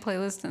made me a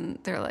playlist and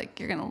they're like,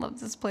 you're going to love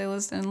this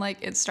playlist. And like,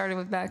 it started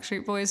with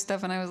Backstreet Boys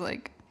stuff and I was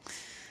like,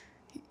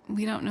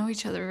 we don't know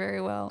each other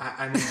very well.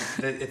 I mean,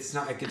 it's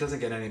not, it doesn't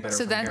get any better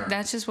so from here.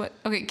 That's just what,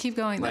 okay, keep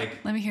going.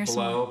 Like, let me hear some.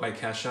 Blow by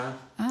Kesha.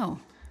 Oh.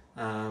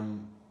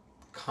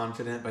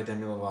 Confident by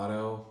Demi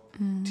Lovato.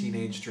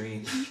 Teenage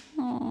Dream.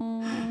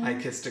 I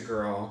Kissed a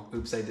Girl.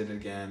 Oops, I Did It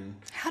Again.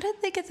 How did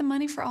they get the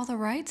money for all the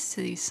rights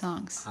to these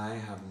songs? I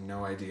have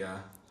no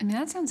idea. I mean,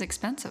 that sounds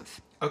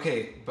expensive.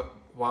 Okay, but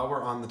while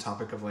we're on the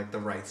topic of like the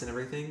rights and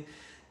everything,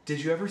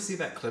 did you ever see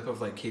that clip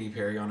of like Katy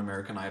Perry on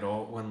American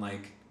Idol when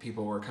like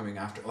people were coming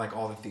after, like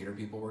all the theater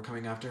people were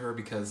coming after her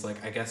because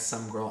like I guess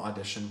some girl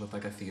auditioned with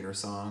like a theater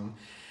song,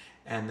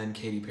 and then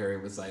Katy Perry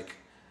was like,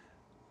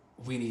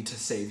 we need to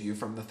save you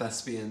from the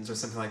thespians or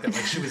something like that.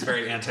 Like she was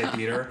very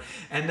anti-theater.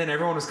 And then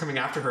everyone was coming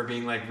after her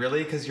being like,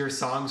 really? Because your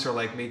songs are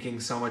like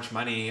making so much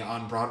money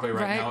on Broadway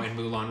right now in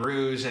Moulin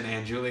Rouge and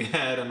Anne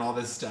Juliet and all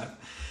this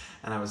stuff.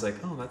 And I was like,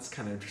 oh, that's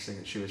kind of interesting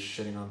that she was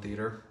shitting on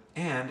theater.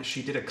 And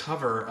she did a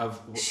cover of...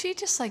 She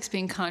just likes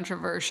being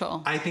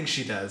controversial. I think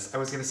she does. I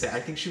was going to say, I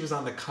think she was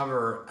on the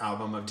cover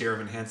album of Dear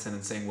Evan Hansen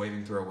and sang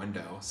Waving Through a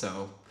Window.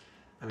 So,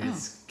 I mean,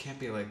 it can't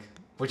be like...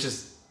 Which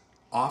is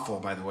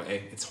awful, by the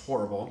way. It's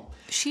horrible.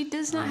 She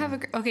does not have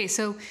a... Okay,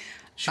 so...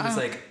 She was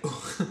like,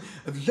 oh,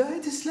 I'd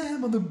like to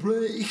slam on the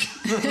brake.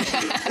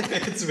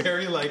 It's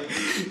very like,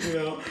 you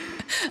know...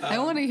 I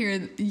want to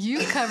hear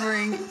you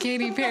covering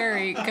Katy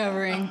Perry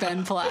covering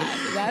Ben Platt.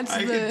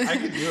 I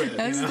could do it.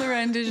 That's the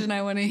rendition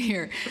I want to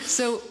hear.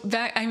 So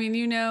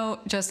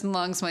Justin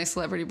Long's my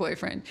celebrity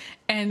boyfriend.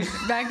 And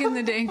back in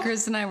the day,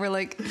 Chris and I were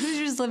like, who's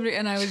your celebrity?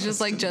 And I was just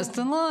like,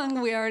 Justin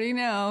Long, we already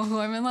know who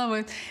I'm in love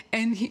with.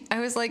 And I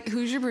was like,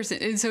 who's your person?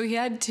 And so he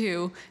had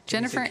two.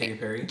 Jennifer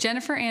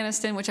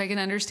Aniston, which I can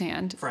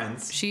understand.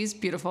 Friends. She's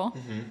beautiful.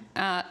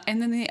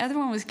 And then the other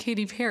one was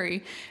Katy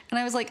Perry. And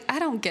I was like, I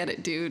don't get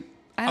it, dude.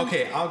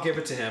 Okay, I'll give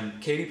it to him.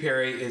 Katy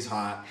Perry is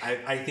hot.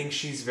 I think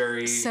she's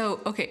very... So,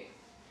 okay.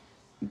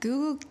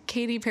 Google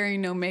Katy Perry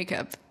no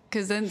makeup.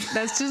 Because then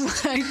that's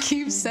just what I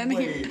keep sending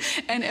him.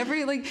 And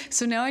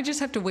so now I just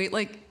have to wait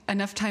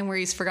enough time where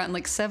he's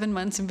forgotten 7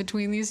 months in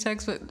between these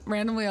texts, but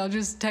randomly I'll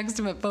just text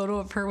him a photo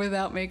of her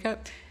without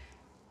makeup.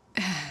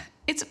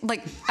 It's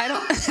I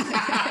don't...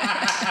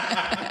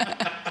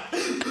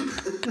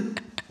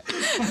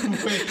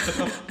 Wait,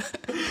 no.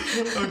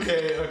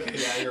 Okay,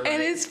 yeah, you're right.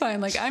 And it's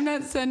fine. I'm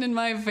not sending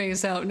my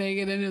face out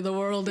naked into the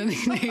world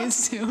anytime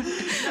soon.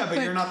 Yeah,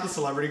 but you're not the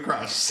celebrity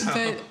crush. So.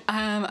 But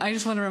I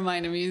just want to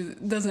remind him he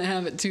doesn't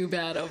have it too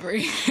bad over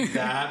here.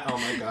 Oh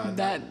my God.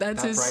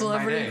 That's his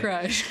celebrity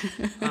crush.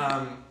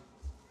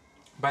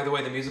 By the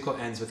way, the musical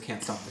ends with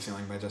 "Can't Stop the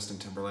Feeling" by Justin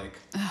Timberlake.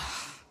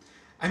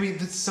 I mean,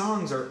 the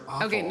songs are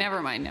awful. Okay,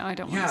 never mind. Now I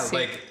don't want to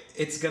see.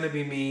 It's gonna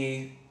be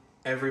me,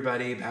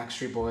 everybody,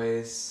 Backstreet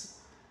Boys.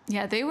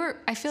 Yeah,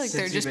 I feel like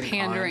they're just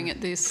pandering at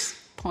this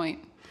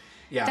point.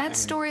 Yeah. That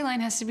storyline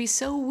has to be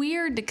so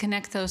weird to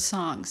connect those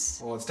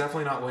songs. Well, it's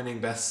definitely not winning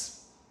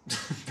best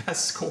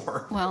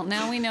score. Well,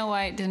 now we know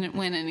why it didn't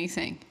win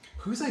anything.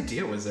 Whose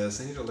idea was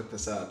this? I need to look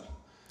this up.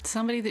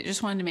 Somebody that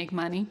just wanted to make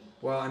money.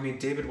 Well, I mean,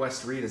 David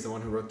West Reed is the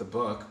one who wrote the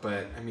book,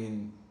 but I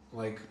mean,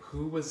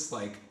 who was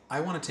I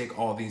want to take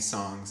all these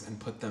songs and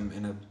put them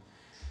in a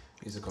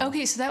musical.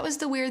 Okay, so that was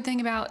the weird thing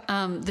about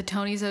the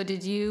Tonys,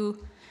 though.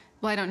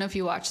 Well, I don't know if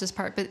you watched this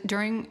part, but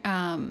during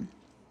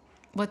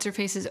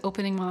What's-Her-Face's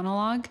opening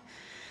monologue,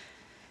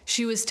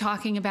 she was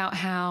talking about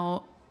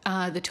how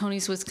the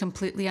Tonys was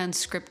completely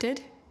unscripted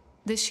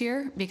this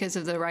year because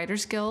of the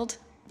Writers Guild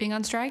being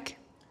on strike.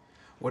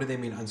 What do they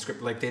mean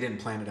unscripted? They didn't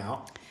plan it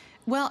out?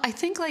 Well, I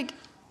think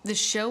the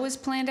show was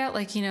planned out,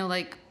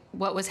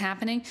 what was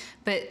happening.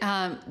 But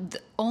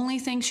the only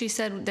thing she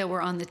said that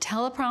were on the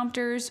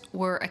teleprompters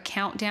were a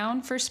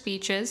countdown for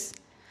speeches,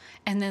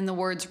 and then the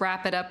words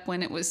 "wrap it up"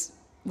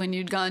 when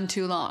you'd gone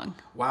too long.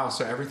 Wow,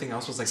 so everything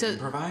else was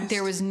improvised?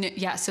 There was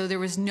so there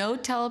was no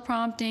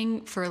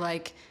teleprompting for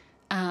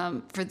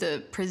for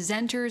the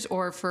presenters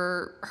or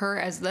for her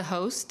as the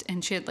host,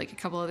 and she had a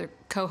couple other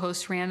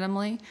co-hosts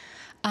randomly.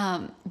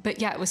 But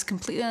yeah, it was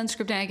completely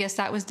unscripted. I guess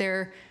that was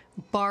their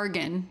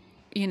bargain,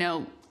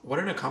 What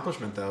an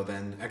accomplishment though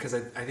then, because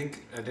I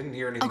think I didn't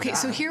hear anything. Okay,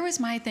 so here was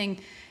my thing.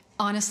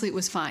 Honestly, it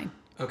was fine.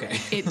 Okay.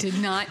 It did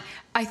not.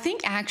 I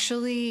think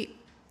actually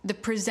the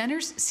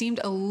presenters seemed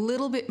a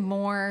little bit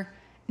more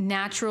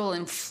natural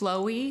and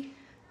flowy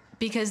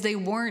because they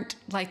weren't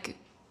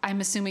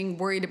I'm assuming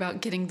worried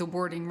about getting the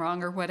wording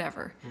wrong or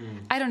whatever.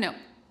 I don't know.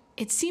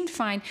 It seemed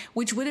fine,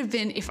 which would have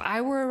been, if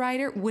I were a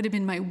writer, would have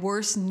been my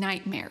worst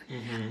nightmare.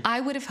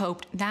 I would have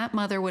hoped that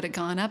mother would have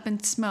gone up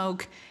in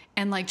smoke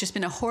and just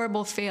been a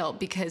horrible fail,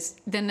 because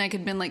then I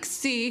could have been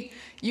see,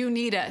 you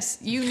need us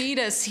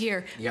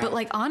here. Yeah.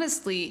 But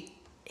honestly,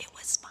 it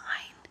was fine.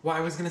 Well,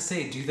 I was going to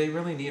say, do they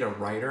really need a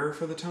writer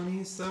for the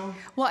Tonys, though?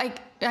 Well,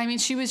 I mean,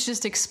 she was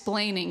just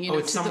explaining,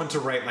 it's someone to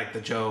write,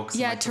 the jokes.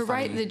 Yeah, and, to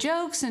write the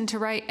jokes and to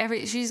write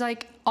she's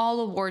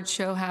all awards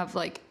show have,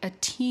 a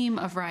team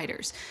of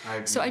writers.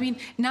 I mean,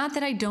 not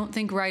that I don't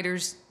think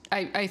writers,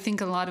 I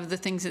think a lot of the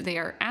things that they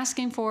are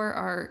asking for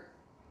are,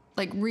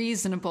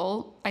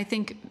 reasonable. I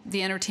think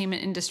the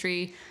entertainment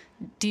industry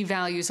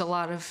devalues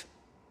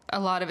a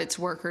lot of its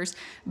workers.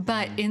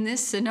 But in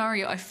this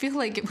scenario, I feel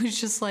like it was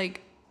just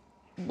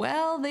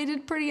well, they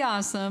did pretty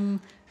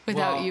awesome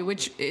without you,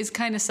 which is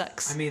kind of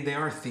sucks. I mean, they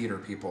are theater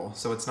people,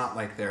 so it's not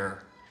like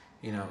they're,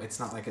 it's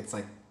not like it's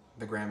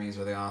the Grammys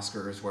or the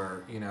Oscars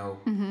where,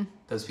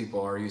 those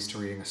people are used to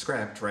reading a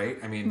script, right?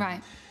 I mean...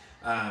 Right.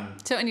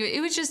 So anyway,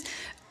 it was just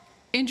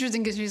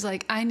interesting because she's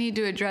I need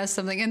to address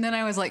something. And then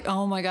I was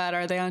oh my God,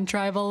 are they on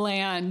tribal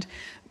land?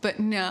 But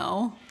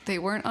no, they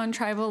weren't on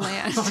tribal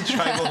land. On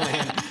tribal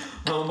land.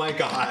 Oh my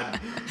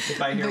God.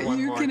 If I hear one more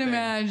you can thing.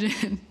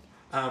 Imagine.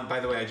 By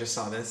the way, I just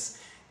saw this.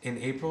 In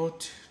April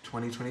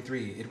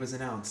 2023, it was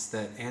announced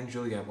that &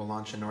 Juliet will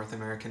launch a North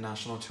American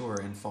national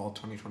tour in fall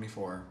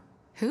 2024.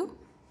 Who?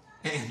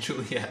 &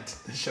 Juliet,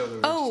 the show that we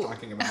were just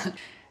talking about.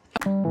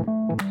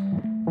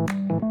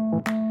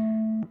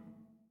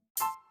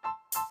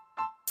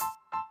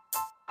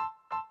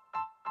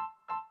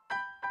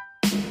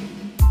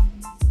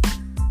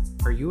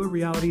 Are you a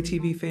reality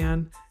TV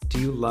fan?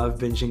 Do you love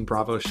binging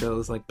Bravo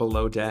shows like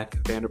Below Deck,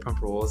 Vanderpump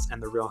Rules,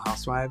 and The Real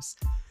Housewives?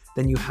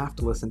 Then you have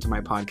to listen to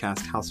my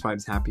podcast,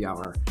 Housewives Happy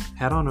Hour.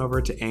 Head on over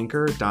to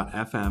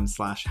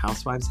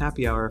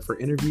anchor.fm/housewiveshappyhour for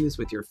interviews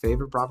with your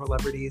favorite Bravo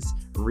celebrities,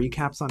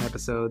 recaps on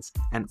episodes,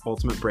 and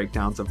ultimate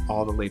breakdowns of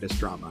all the latest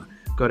drama.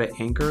 Go to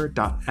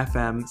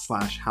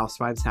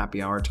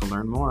anchor.fm/housewiveshappyhour to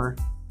learn more.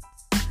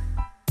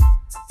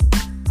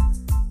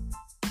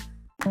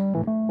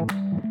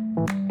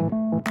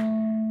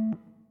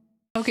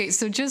 Okay,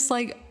 so just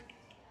like,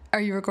 are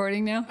you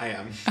recording now? I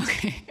am.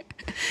 Okay.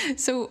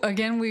 So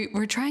again,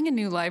 we're trying a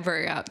new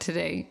library out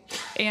today,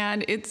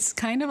 and it's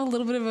kind of a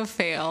little bit of a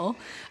fail.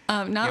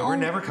 We're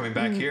never coming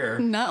back here.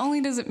 Not only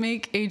does it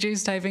make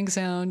AJ's typing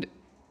sound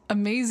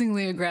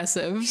amazingly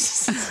aggressive,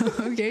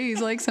 okay,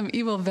 he's like some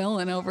evil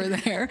villain over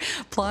there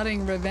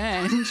plotting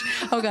revenge.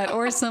 Oh God,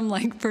 or some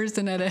like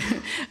person at an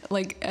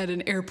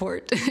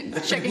airport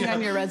checking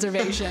on your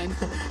reservation.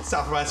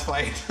 Southwest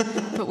flight.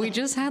 But we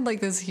just had like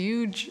this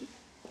huge,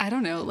 I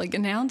don't know, like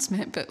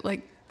announcement, but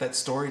like. That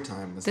story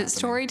time was happening.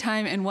 Story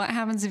time, and what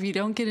happens if you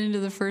don't get into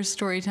the first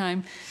story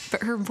time.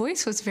 But her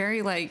voice was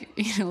very like,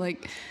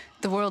 like,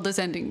 the world is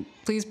ending.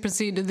 Please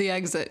proceed to the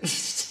exit.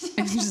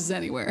 And just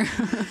anywhere.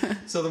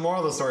 So the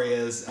moral of the story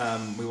is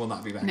we will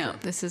not be back No, here.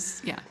 this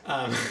is, yeah.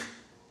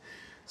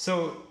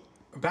 So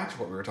back to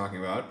what we were talking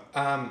about.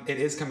 It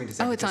is coming to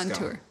San Francisco. It's on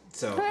tour.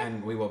 So, okay.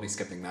 And we will be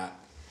skipping that.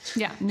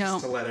 Yeah, no.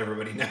 Just to let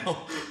everybody know.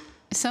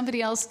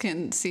 Somebody else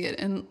can see it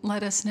and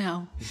let us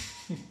know.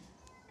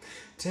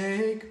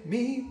 Take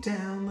me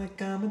down like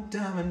I'm a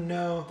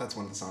domino. That's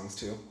one of the songs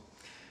too.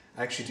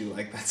 I actually do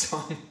like that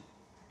song.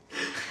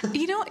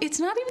 It's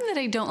not even that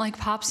I don't like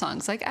pop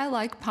songs. Like, I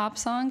like pop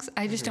songs.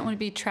 I just don't want to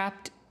be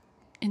trapped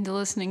into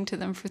listening to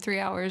them for 3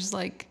 hours.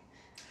 Like,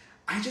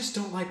 I just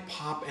don't like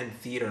pop and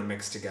theater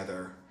mixed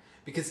together.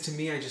 Because to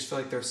me, I just feel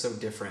like they're so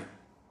different.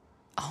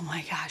 Oh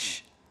my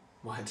gosh.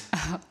 What?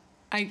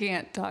 I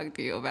can't talk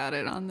to you about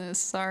it on this.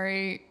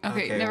 Sorry.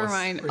 Okay, never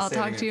mind. I'll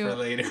talk to you for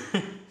later.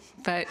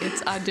 But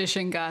it's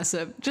audition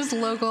gossip. Just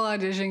local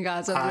audition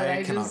gossip.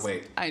 I cannot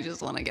wait. I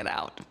just want to get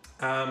out.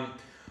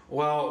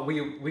 Well,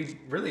 we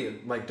really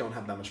don't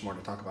have that much more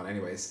to talk about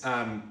anyways.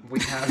 We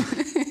have...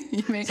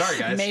 Sorry,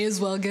 guys. May as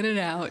well get it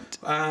out.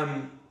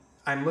 I'm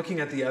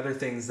looking at the other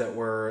things that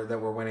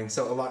were winning.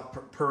 So a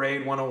lot...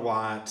 Parade won a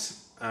lot.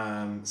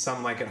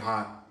 Some Like It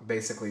Hot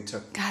basically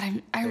took...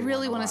 God, I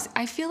really want to...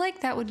 I feel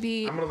like that would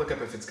be... I'm going to look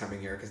up if it's coming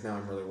here, because now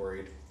I'm really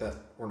worried that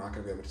we're not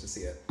going to be able to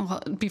see it.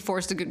 Well, be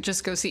forced to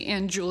just go see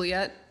Anne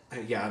Juliet.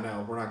 Yeah,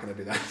 no, we're not going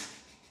to do that.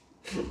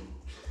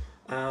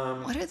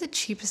 What are the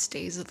cheapest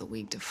days of the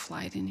week to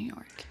fly to New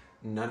York?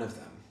 None of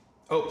them.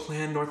 Oh,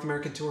 planned North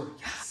American tour.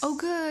 Yes. Oh,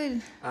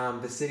 good.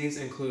 The cities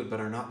include, but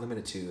are not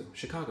limited to,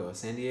 Chicago,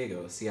 San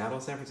Diego, Seattle,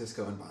 San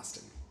Francisco, and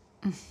Boston.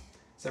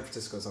 San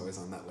Francisco is always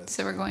on that list.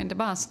 So we're going to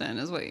Boston,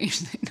 is what you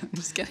usually... No, I'm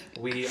just kidding.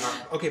 We are...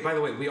 Okay, by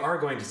the way, we are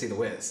going to see The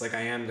Wiz. Like,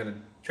 I am going to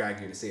drag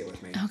you to see it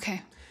with me.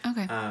 Okay.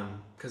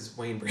 Because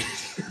Wayne Brady.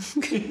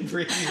 Wayne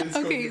Brady is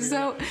okay,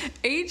 so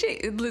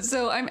AJ...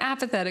 So I'm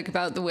apathetic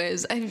about The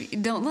Wiz. I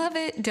don't love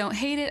it, don't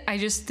hate it. I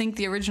just think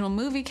the original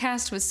movie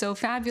cast was so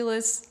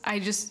fabulous. I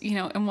just,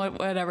 and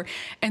whatever.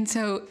 And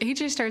so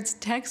AJ starts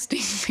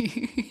texting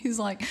me. He's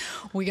like,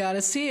 we got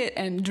to see it.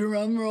 And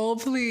drum roll,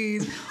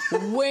 please.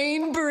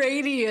 Wayne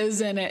Brady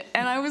is in it.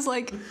 And I was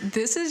like,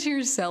 this is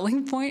your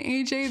selling point,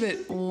 AJ,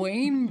 that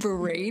Wayne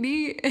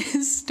Brady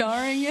is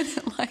starring in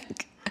it?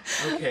 Like...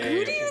 Okay.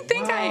 Who do you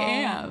think I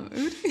am?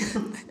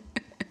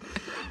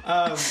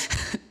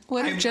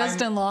 What if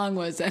Justin Long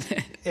was in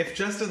it? If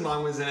Justin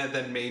Long was in it,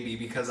 then maybe,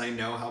 because I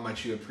know how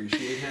much you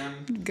appreciate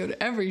him. Go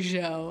to every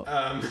show.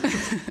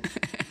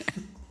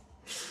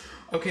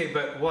 Okay,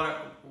 but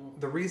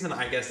the reason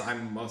I guess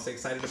I'm most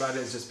excited about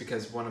it is just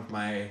because one of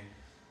my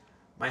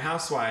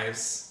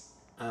housewives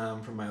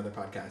from my other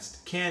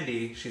podcast,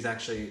 Candy, she's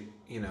actually,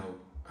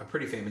 a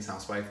pretty famous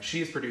housewife.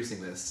 She is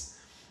producing this.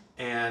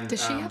 And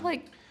does she have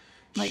like,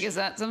 is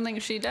that something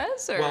she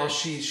does? Or? Well,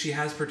 she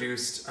has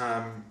produced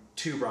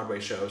 2 Broadway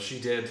shows. She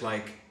did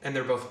and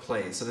they're both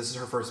plays. So this is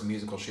her first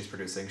musical she's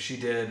producing. She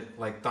did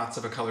Thoughts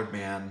of a Colored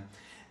Man,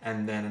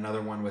 and then another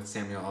one with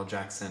Samuel L.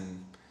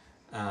 Jackson.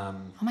 Oh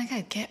my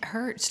God, get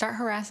her. Start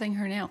harassing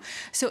her now.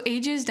 So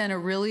AJ's done a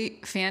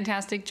really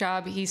fantastic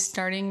job. He's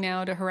starting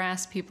now to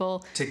harass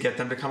people. To get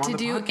them to come on the podcast.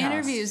 To do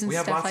interviews and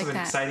stuff like that. We have lots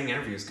of exciting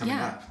interviews coming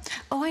up.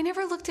 Oh, I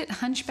never looked at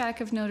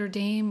Hunchback of Notre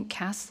Dame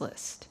cast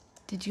list.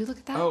 Did you look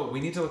at that? Oh, we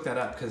need to look that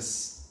up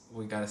because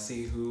we got to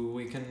see who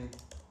we can...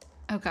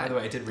 Oh, God. By the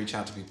way, I did reach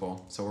out to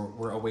people, so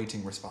we're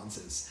awaiting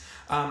responses.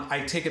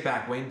 I take it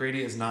back. Wayne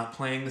Brady is not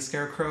playing the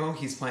Scarecrow.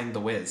 He's playing The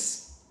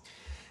Wiz.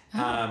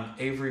 Oh.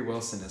 Avery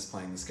Wilson is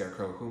playing the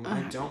Scarecrow, whom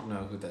I don't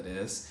know who that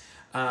is.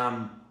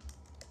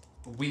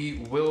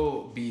 We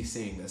will be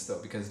seeing this,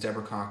 though, because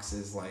Deborah Cox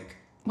is,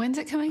 When's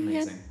it coming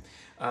amazing.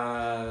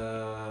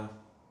 Again?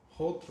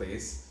 Hold,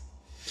 please.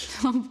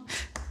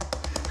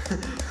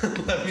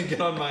 Let me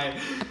get on my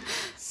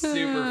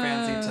super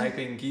fancy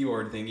typing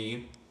keyboard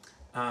thingy.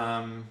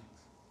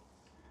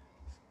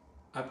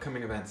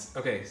 Upcoming events.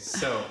 Okay,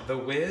 so The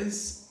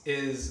Wiz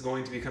is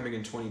going to be coming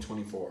in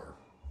 2024.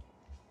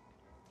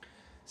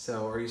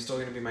 So, are you still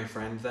going to be my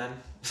friend then?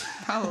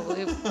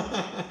 Probably.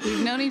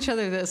 We've known each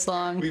other this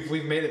long.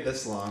 We've made it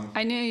this long.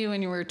 I knew you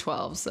when you were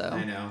 12, so.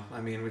 I know. I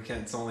mean, we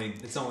can. It's only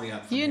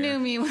up from You here. knew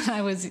me when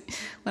I was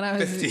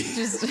 50.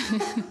 just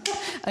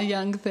a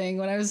young thing.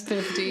 When I was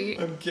 50.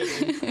 I'm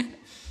kidding.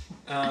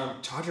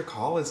 Todrick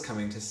Hall is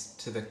coming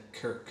to the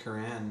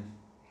Quran.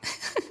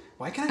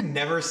 Why can I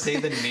never say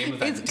the name of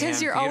that? It's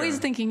because you're always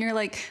thinking, you're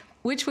like,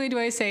 which way do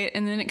I say it?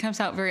 And then it comes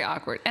out very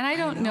awkward. And I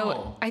don't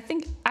know. I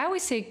think I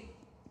always say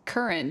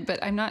Curran,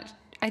 but I'm not.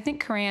 I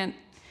think Quran.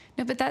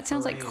 No, but that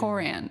sounds like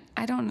Koran.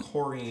 I don't.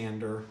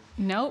 Coriander.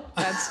 Nope,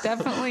 that's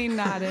definitely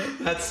not it.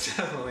 That's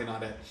definitely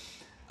not it.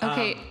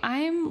 Okay,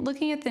 I'm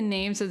looking at the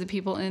names of the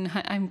people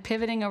I'm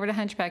pivoting over to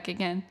Hunchback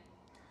again.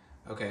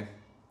 Okay.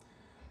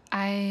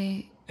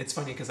 It's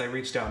funny because I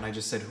reached out and I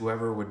just said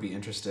whoever would be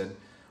interested,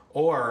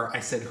 or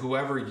I said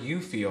whoever you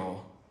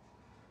feel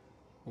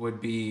would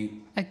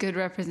be a good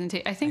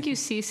representation. I think you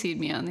CC'd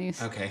me on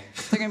these. Okay.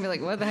 They're gonna be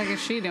like, "What the heck is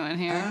she doing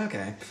here?"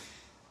 Okay.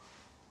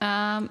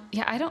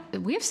 Yeah,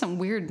 we have some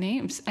weird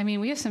names. I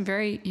mean, we have some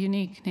very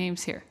unique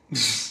names here.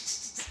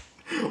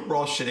 We're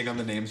all shitting on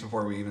the names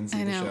before we even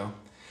see the show.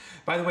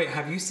 By the way,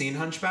 have you seen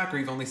Hunchback, or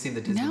you've only seen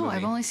the Disney movie? No,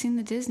 I've only seen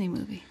the Disney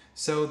movie.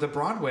 So the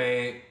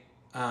Broadway.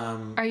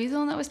 Are you the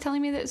one that was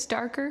telling me that it's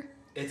darker?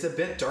 It's a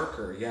bit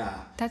darker,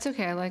 yeah. That's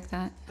okay. I like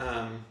that.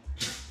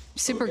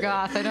 Super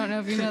goth. I don't know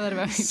if you know that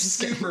about me. Just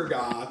super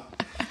goth.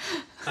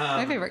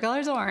 My favorite color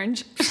is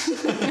orange.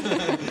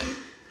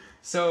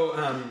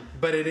 So,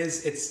 but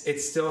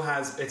it still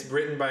has, it's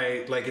written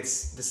by, like,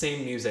 it's the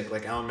same music,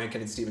 like Alan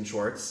Menken and Stephen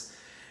Schwartz.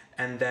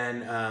 And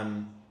then,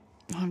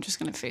 I'm just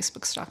going to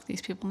Facebook stalk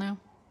these people now.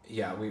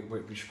 Yeah,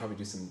 we should probably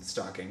do some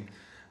stalking.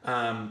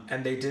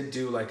 And they did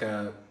do like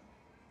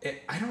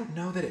I don't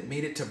know that it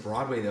made it to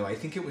Broadway though. I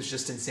think it was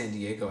just in San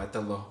Diego at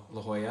the La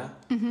Jolla.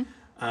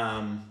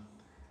 Mm-hmm.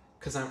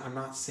 Cause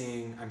I'm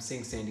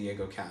seeing San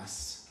Diego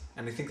casts.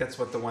 And I think that's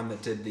what the one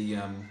that did the,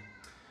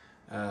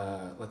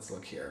 let's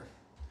look here.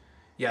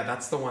 Yeah,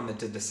 that's the one that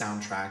did the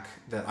soundtrack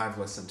that I've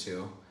listened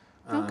to.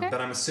 Okay.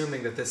 But I'm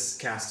assuming that this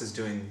cast is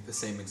doing the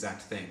same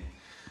exact thing.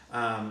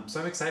 So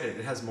I'm excited.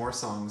 It has more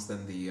songs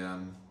than the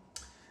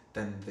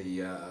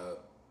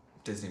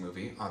Disney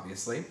movie,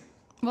 obviously.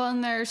 Well,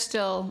 and they're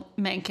still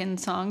Menken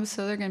songs,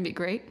 so they're going to be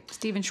great.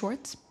 Stephen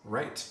Schwartz.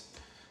 Right.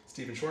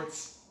 Stephen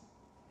Schwartz.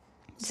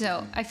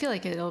 So I feel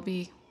like it'll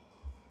be...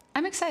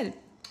 I'm excited.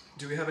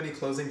 Do we have any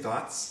closing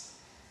thoughts?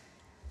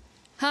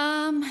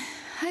 I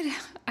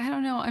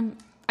don't know.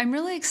 I'm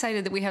really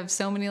excited that we have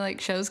so many like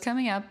shows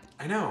coming up.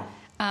 I know.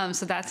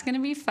 So that's going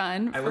to be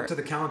fun. I looked at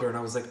the calendar and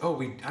I was like, oh,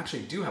 we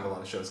actually do have a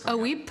lot of shows coming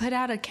up. We put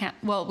out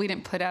well, we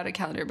didn't put out a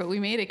calendar, but we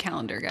made a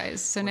calendar,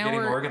 guys. So now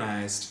we're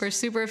organized. We're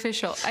super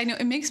official. I know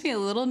it makes me a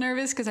little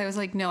nervous because I was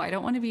like, no, I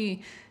don't want to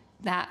be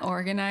that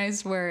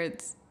organized where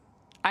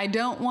I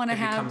don't want to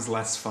have... It becomes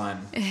less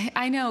fun.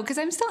 I know, because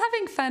I'm still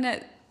having fun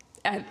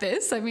at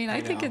this. I mean,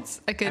 I think it's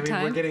a good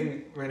time. We're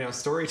getting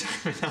story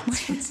time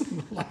announcements in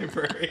the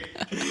library.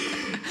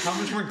 How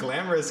much more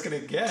glamorous can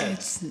it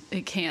get?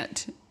 It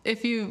can't.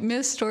 If you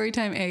miss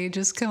Storytime A,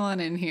 just come on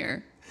in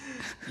here.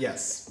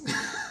 Yes.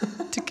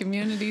 To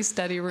Community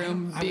Study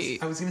Room B.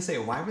 I was going to say,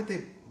 why would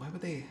they,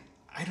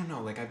 I don't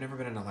know, like I've never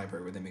been in a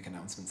library where they make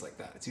announcements like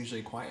that. It's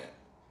usually quiet.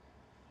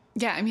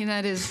 Yeah, I mean,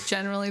 that is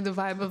generally the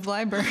vibe of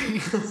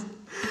libraries.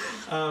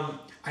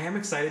 I am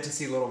excited to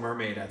see Little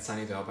Mermaid at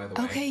Sunnyvale, by the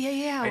way. Okay,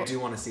 yeah. I do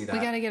want to see that. We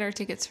got to get our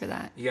tickets for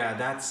that. Yeah,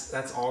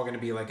 that's all going to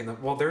be like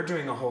they're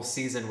doing a whole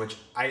season, which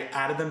I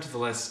added them to the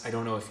list. I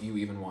don't know if you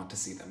even want to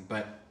see them,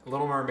 but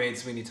Little Mermaid,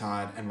 Sweeney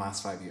Todd, and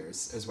Last 5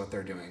 Years is what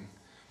they're doing.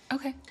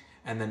 Okay.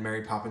 And then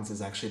Mary Poppins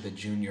is actually the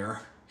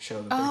junior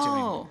show that they're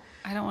doing. Oh,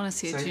 I don't want to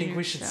see a junior. So I think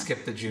we should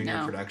skip the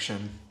junior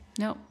production.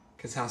 Nope.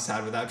 Because how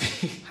sad would that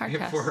be? Hard if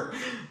pass. We're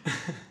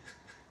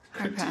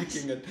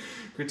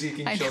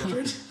critiquing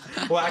children.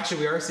 Well, actually,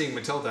 we are seeing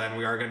Matilda, and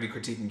we are going to be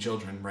critiquing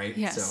children, right?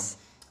 Yes. So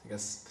I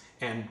guess,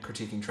 and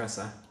critiquing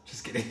Tressa.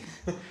 Just kidding.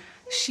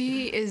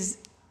 She is...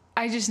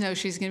 I just know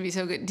she's going to be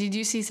so good. Did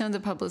you see some of the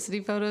publicity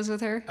photos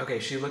with her? Okay,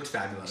 she looked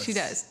fabulous. She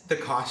does. The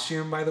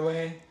costume, by the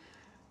way,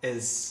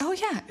 is... Oh,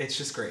 yeah. It's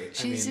just great.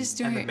 She's just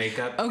doing... And the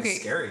makeup is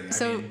scary.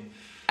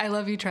 I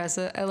love you,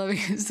 Tressa. I love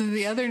you. So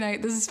the other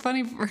night, this is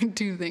funny for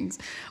two things.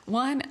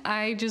 One,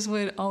 I just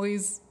would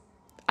always...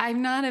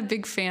 I'm not a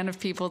big fan of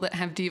people that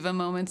have diva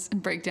moments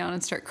and break down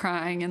and start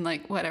crying and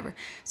like whatever.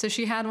 So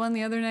she had one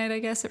the other night, I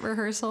guess, at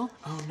rehearsal.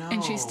 Oh no.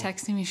 And she's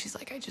texting me. She's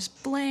like, I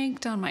just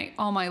blanked on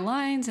all my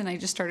lines and I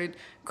just started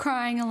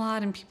crying a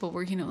lot and people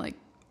were, like,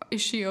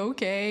 is she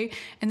okay?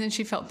 And then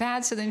she felt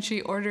bad. So then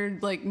she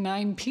ordered like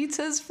 9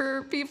 pizzas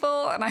for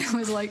people. And I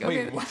was like,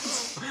 okay, Wait, what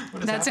is that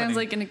happening? Sounds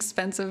like an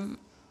expensive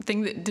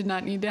thing that did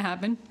not need to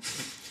happen.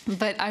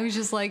 But I was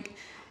just like,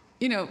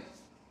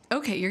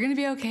 okay, you're going to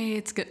be okay.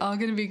 It's good, all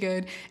going to be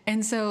good.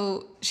 And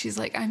so she's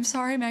like, I'm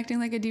sorry I'm acting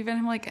like a diva. And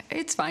I'm like,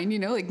 it's fine.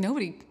 Like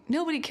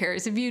nobody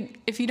cares. If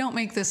you don't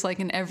make this like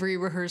an every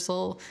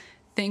rehearsal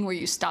thing where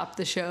you stop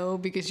the show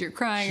because you're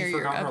crying or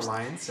you're upset. She forgot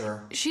her lines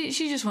or? She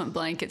just went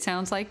blank. It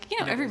sounds like,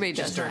 everybody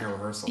does just during that. a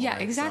rehearsal. Yeah,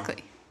 right? exactly.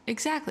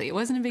 exactly. It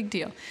wasn't a big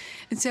deal.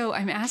 And so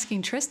I'm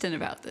asking Tristan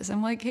about this.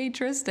 I'm like, hey,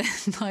 Tristan,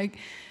 like,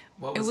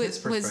 What was his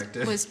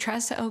perspective? Was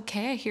Tressa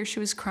okay? I hear she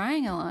was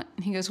crying a lot.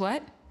 And he goes,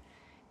 what?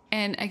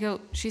 And I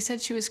go, she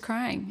said she was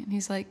crying. And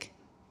he's like,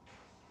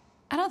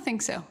 I don't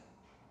think so.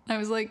 I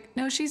was like,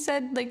 no, she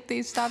said like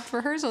they stopped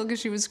rehearsal because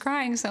she was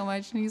crying so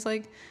much. And he's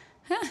like,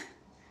 huh?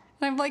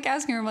 And I'm like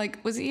asking her, I'm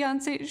like, was he on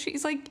stage?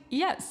 She's like,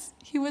 yes,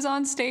 he was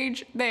on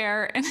stage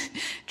there. And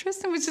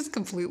Tristan was just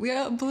completely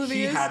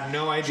oblivious. He had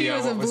no idea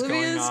what was going on.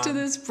 He was oblivious to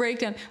this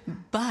breakdown.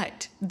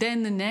 But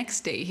then the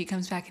next day he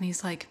comes back and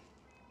he's like,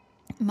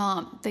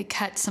 Mom, they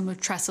cut some of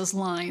Tressa's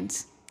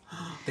lines.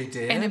 They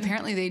did? And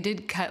apparently they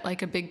did cut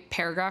like a big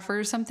paragraph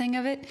or something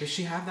of it. Does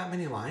she have that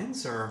many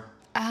lines or?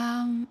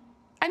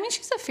 I mean,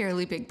 she's a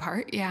fairly big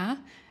part, yeah.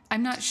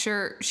 I'm not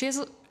sure. She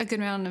has a good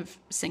amount of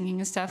singing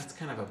and stuff. That's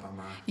kind of a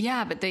bummer.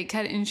 Yeah, but they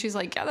cut it, and she's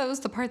like, yeah, that was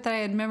the part that I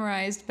had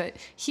memorized. But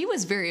he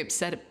was very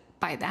upset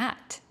by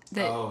that.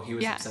 He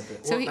was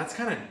upset. That's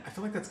kind of, I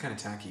feel like that's kind of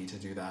tacky to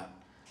do that,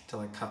 to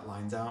like cut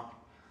lines out.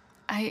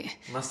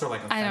 Unless they're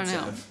like offensive. I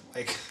don't know.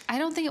 Like, I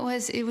don't think it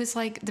was. It was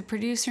like the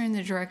producer and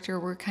the director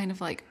were kind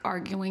of like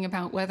arguing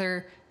about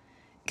whether,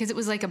 because it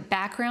was like a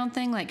background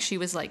thing. Like she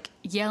was like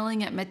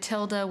yelling at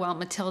Matilda while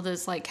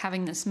Matilda's like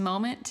having this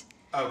moment.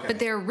 Okay. But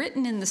they're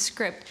written in the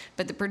script,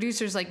 but the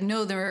producer's like,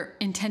 no, they're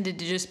intended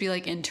to just be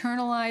like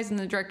internalized, and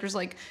the director's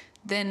like,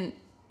 then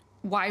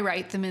why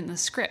write them in the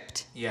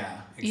script?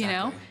 Yeah, exactly. You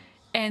know?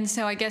 And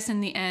so I guess in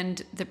the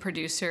end, the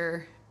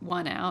producer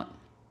won out,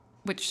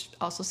 which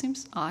also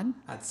seems odd.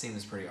 That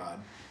seems pretty odd.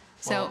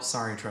 So, well,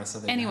 sorry,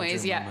 Tressa.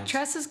 Anyways, yeah,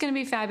 Tressa's going to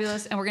be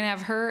fabulous, and we're going to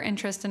have her and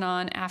Tristan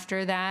on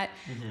after that.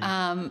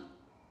 Mm-hmm.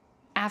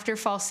 After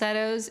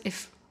Falsettos,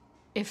 if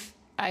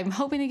I'm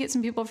hoping to get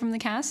some people from the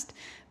cast,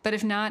 but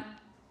if not,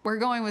 we're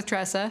going with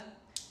Tressa.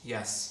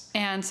 Yes.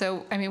 And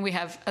so, I mean, we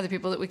have other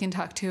people that we can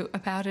talk to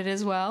about it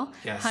as well.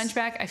 Yes.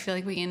 Hunchback, I feel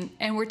like we can,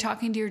 and we're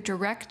talking to your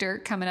director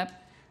coming up.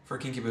 For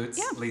Kinky Boots,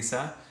 yeah.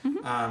 Lisa,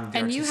 Mm-hmm. The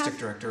and artistic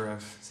director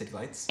of City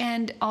Lights.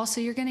 And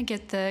also you're going to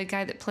get the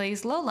guy that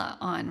plays Lola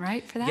on,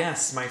 right, for that?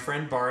 Yes, my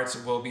friend Bart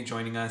will be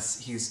joining us.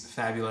 He's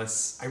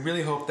fabulous. I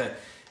really hope that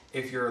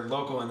if you're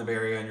local in the Bay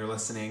Area and you're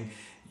listening,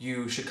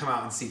 you should come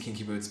out and see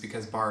Kinky Boots,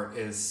 because Bart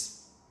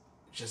is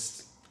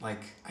just...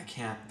 like,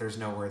 there's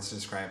no words to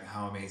describe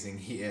how amazing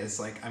he is.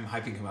 Like, I'm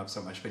hyping him up so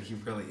much, but he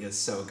really is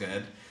so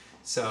good.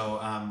 So,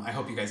 I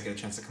hope you guys get a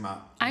chance to come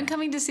out. I'm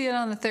coming to see it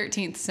on the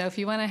 13th, so if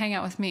you want to hang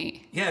out with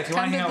me. Yeah, if you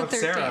want to hang out with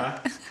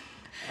Sarah.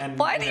 And,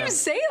 why do you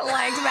say it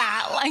like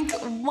that? Like,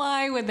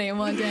 why would they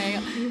want to hang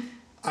out?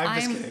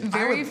 I'm just kidding.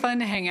 Very fun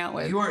to hang out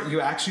with.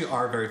 You actually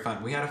are very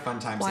fun. We had a fun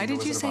time. Why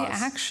did you say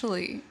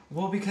actually?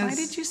 Well, because... Why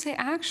did you say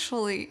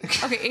actually?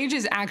 Okay, age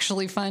is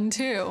actually fun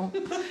too.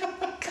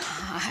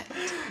 God.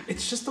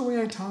 It's just the way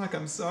I talk.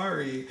 I'm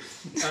sorry.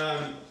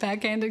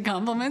 Backhanded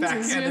compliments?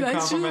 Backhanded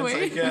compliments,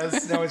 I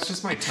guess. No, it's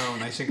just my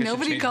tone. I think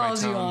Nobody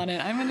calls you on it.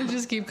 I'm going to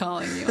just keep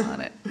calling you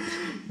on it.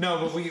 No,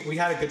 but we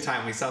had a good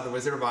time. We saw The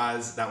Wizard of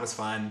Oz. That was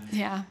fun.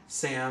 Yeah.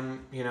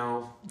 Sam,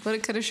 Woulda,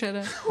 coulda,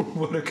 shoulda.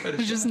 Woulda, coulda,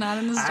 shoulda. Just not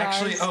in the stars.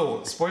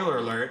 Actually, spoiler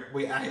alert.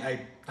 I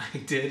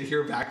did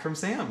hear back from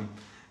Sam.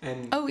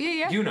 And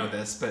yeah. You know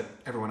this, but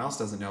everyone else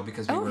doesn't know,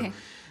 because we were,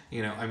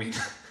 I mean,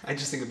 I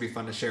just think it'd be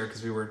fun to share,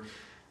 because we were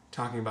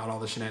talking about all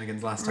the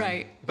shenanigans last time.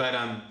 Right. But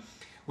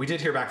we did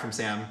hear back from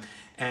Sam,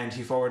 and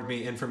he forwarded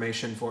me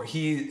information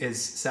he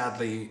is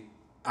sadly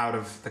out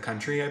of the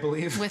country, I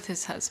believe. With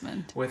his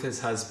husband.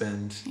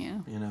 Yeah.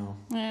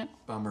 Yeah.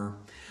 Bummer.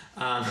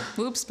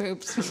 Whoops,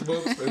 boops.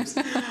 Whoops,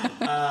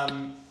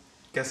 boops.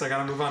 Guess I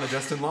gotta move on to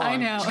Justin Long. I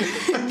know.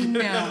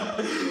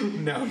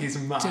 No, he's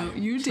mine. Don't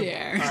you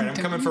dare. All right, I'm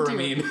coming for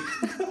Ramin.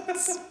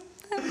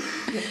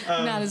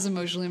 Not as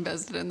emotionally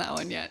invested in that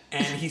one yet.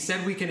 And he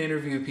said we can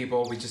interview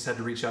people. We just had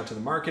to reach out to the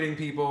marketing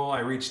people. I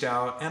reached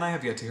out, and I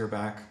have yet to hear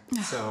back.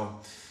 So,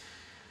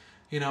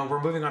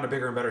 we're moving on to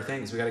bigger and better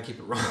things. We got to keep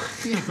it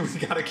rolling. We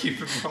got to keep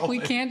it rolling. We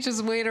can't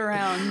just wait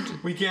around.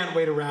 We can't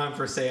wait around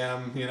for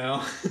Sam,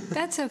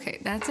 That's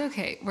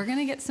okay. We're going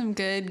to get some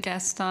good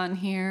guests on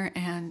here,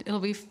 and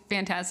it'll be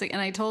fantastic.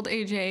 And I told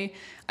AJ,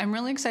 I'm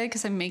really excited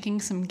because I'm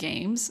making some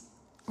games.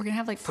 We're going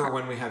to have for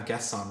when we have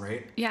guests on,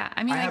 right? Yeah.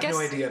 I mean, I guess...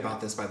 no idea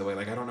about this, by the way.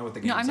 Like, I don't know what the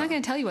games are. No, I'm not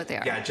going to tell you what they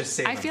are. Yeah, just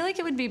say I feel like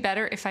it would be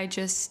better if I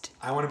just...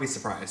 I want to be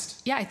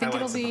surprised. Yeah, I think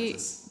it'll be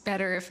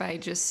better if I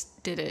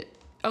just did it.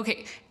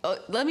 Okay,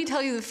 let me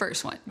tell you the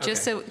first one.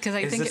 Just so, because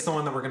I think... Is this the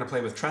one that we're going to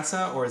play with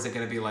Tressa, or is it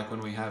going to be like when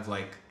we have,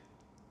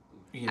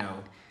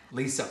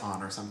 Lisa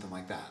on or something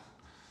like that?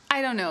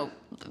 I don't know.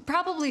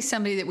 Probably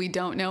somebody that we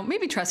don't know.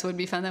 Maybe Tressa would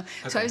be fun, though.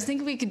 Okay. So I was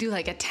thinking we could do,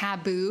 like, a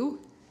taboo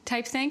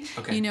type thing,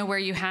 where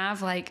you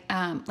have like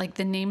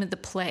the name of the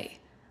play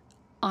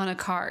on a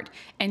card,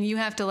 and you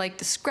have to like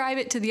describe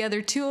it to the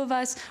other two of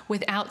us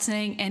without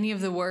saying any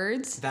of the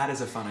words. That is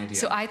a fun idea.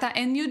 So I thought,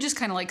 and you just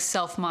kind of like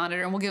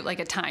self-monitor, and we'll give like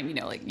a time,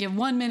 like you have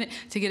 1 minute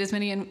to get as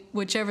many, and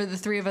whichever the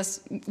three of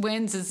us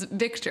wins is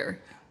victor.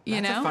 you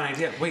That's know? a fun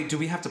idea. Wait, do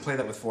we have to play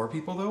that with 4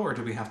 people though, or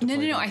do we have to? No.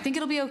 that? I think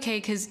it'll be okay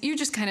because you're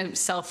just kind of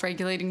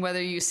self-regulating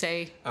whether you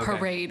say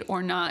parade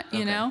or not.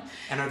 You know.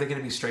 And are they going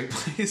to be straight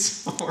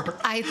plays or?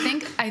 I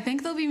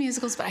think there'll be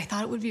musicals, but I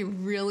thought it would be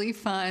really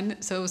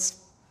fun. So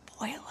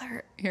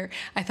spoiler here.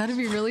 I thought it'd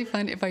be really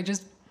fun if I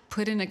just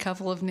put in a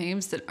couple of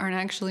names that aren't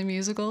actually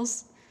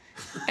musicals,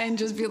 and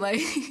just be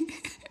like.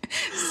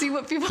 See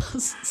what people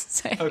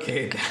say.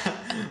 Okay,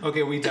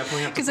 we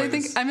definitely have to. Because I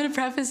think I'm going to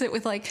preface it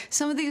with like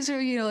some of these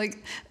are like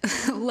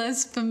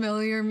less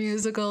familiar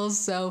musicals.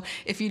 So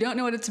if you don't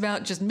know what it's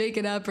about, just make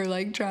it up or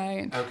like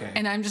try. Okay.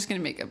 And I'm just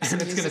going to make up. Some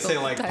and it's going to say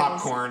like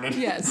titles. Popcorn. And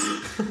yes.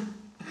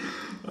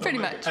 Pretty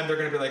much. And they're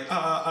going to be like,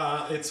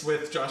 it's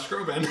with Josh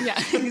Groban.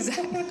 Yeah,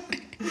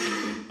 exactly.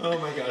 Oh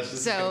my gosh, this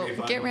is going to be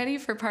fun. Get ready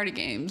for party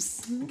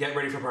games. Get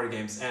ready for party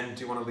games. And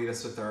do you want to lead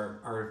us with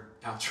our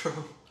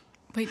outro?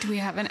 Wait, do we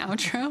have an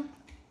outro?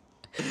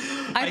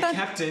 I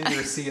kept in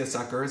your See Ya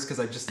Suckers because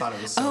I just thought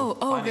it was so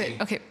funny.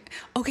 Good.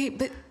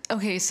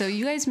 Okay, so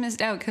you guys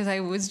missed out because I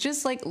was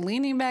just like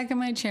leaning back in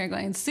my chair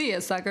going, See Ya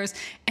Suckers.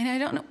 And I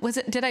don't know,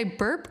 did I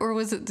burp or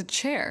was it the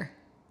chair?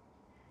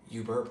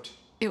 You burped.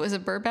 It was a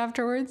burp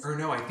afterwards? Or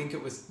no, I think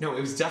it was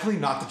definitely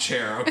not the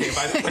chair. Okay,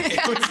 by the way,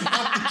 it was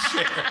not the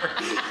chair.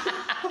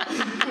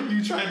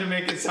 You tried to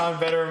make it sound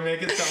better and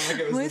make it sound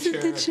like it was the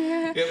chair. Was it the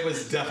chair? It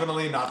was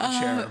definitely not the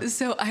chair.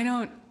 So I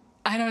don't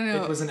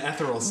know. It was an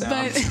ethereal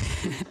sound.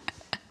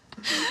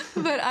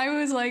 But I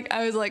was like,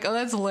 oh,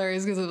 that's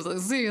hilarious because it was like,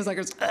 see, it's like,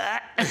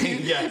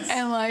 yes.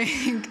 And like,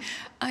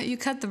 you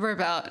cut the burp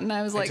out, and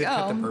I was like,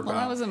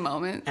 that was a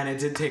moment. And it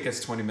did take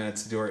us 20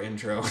 minutes to do our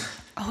intro.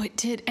 Oh, it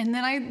did. And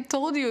then I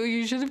told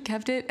you should have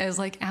kept it as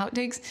like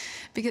outtakes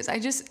because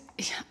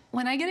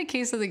when I get a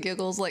case of the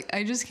giggles, like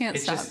I just can't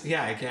stop.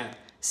 I can't.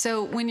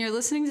 So when you're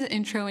listening to the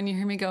intro and you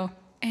hear me go,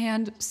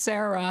 and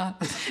Sarah,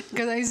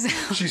 because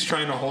she's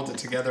trying to hold it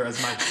together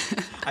as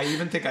much. I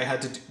even think I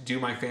had to do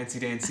my fancy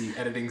dancy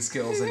editing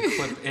skills and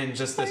clip in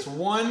just this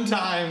one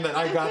time that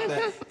I got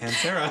that. And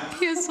Sarah.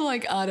 He has to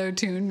like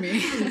auto-tune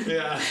me.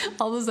 Yeah.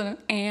 All of a sudden,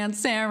 and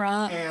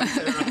Sarah. And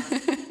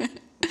Sarah.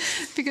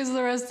 Because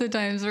the rest of the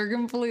times are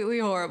completely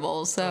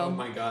horrible. So. Oh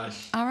my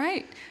gosh. All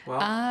right.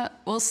 Well,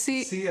 we'll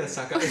see. See ya,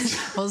 suckers.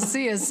 We'll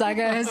see you,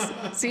 suckers.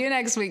 See you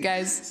next week,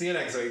 guys. See you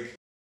next week.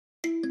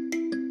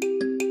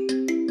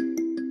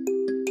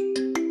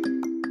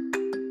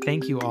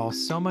 Thank you all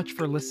so much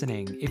for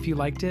listening. If you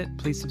liked it,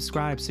 please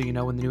subscribe so you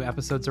know when the new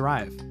episodes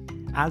arrive.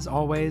 As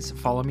always,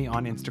 follow me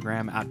on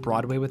Instagram at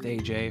Broadway with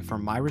AJ for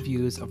my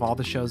reviews of all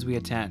the shows we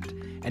attend,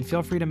 and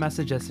feel free to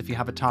message us if you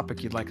have a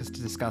topic you'd like us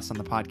to discuss on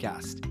the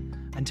podcast.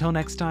 Until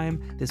next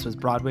time, this was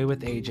Broadway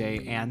with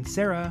AJ and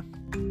Sarah.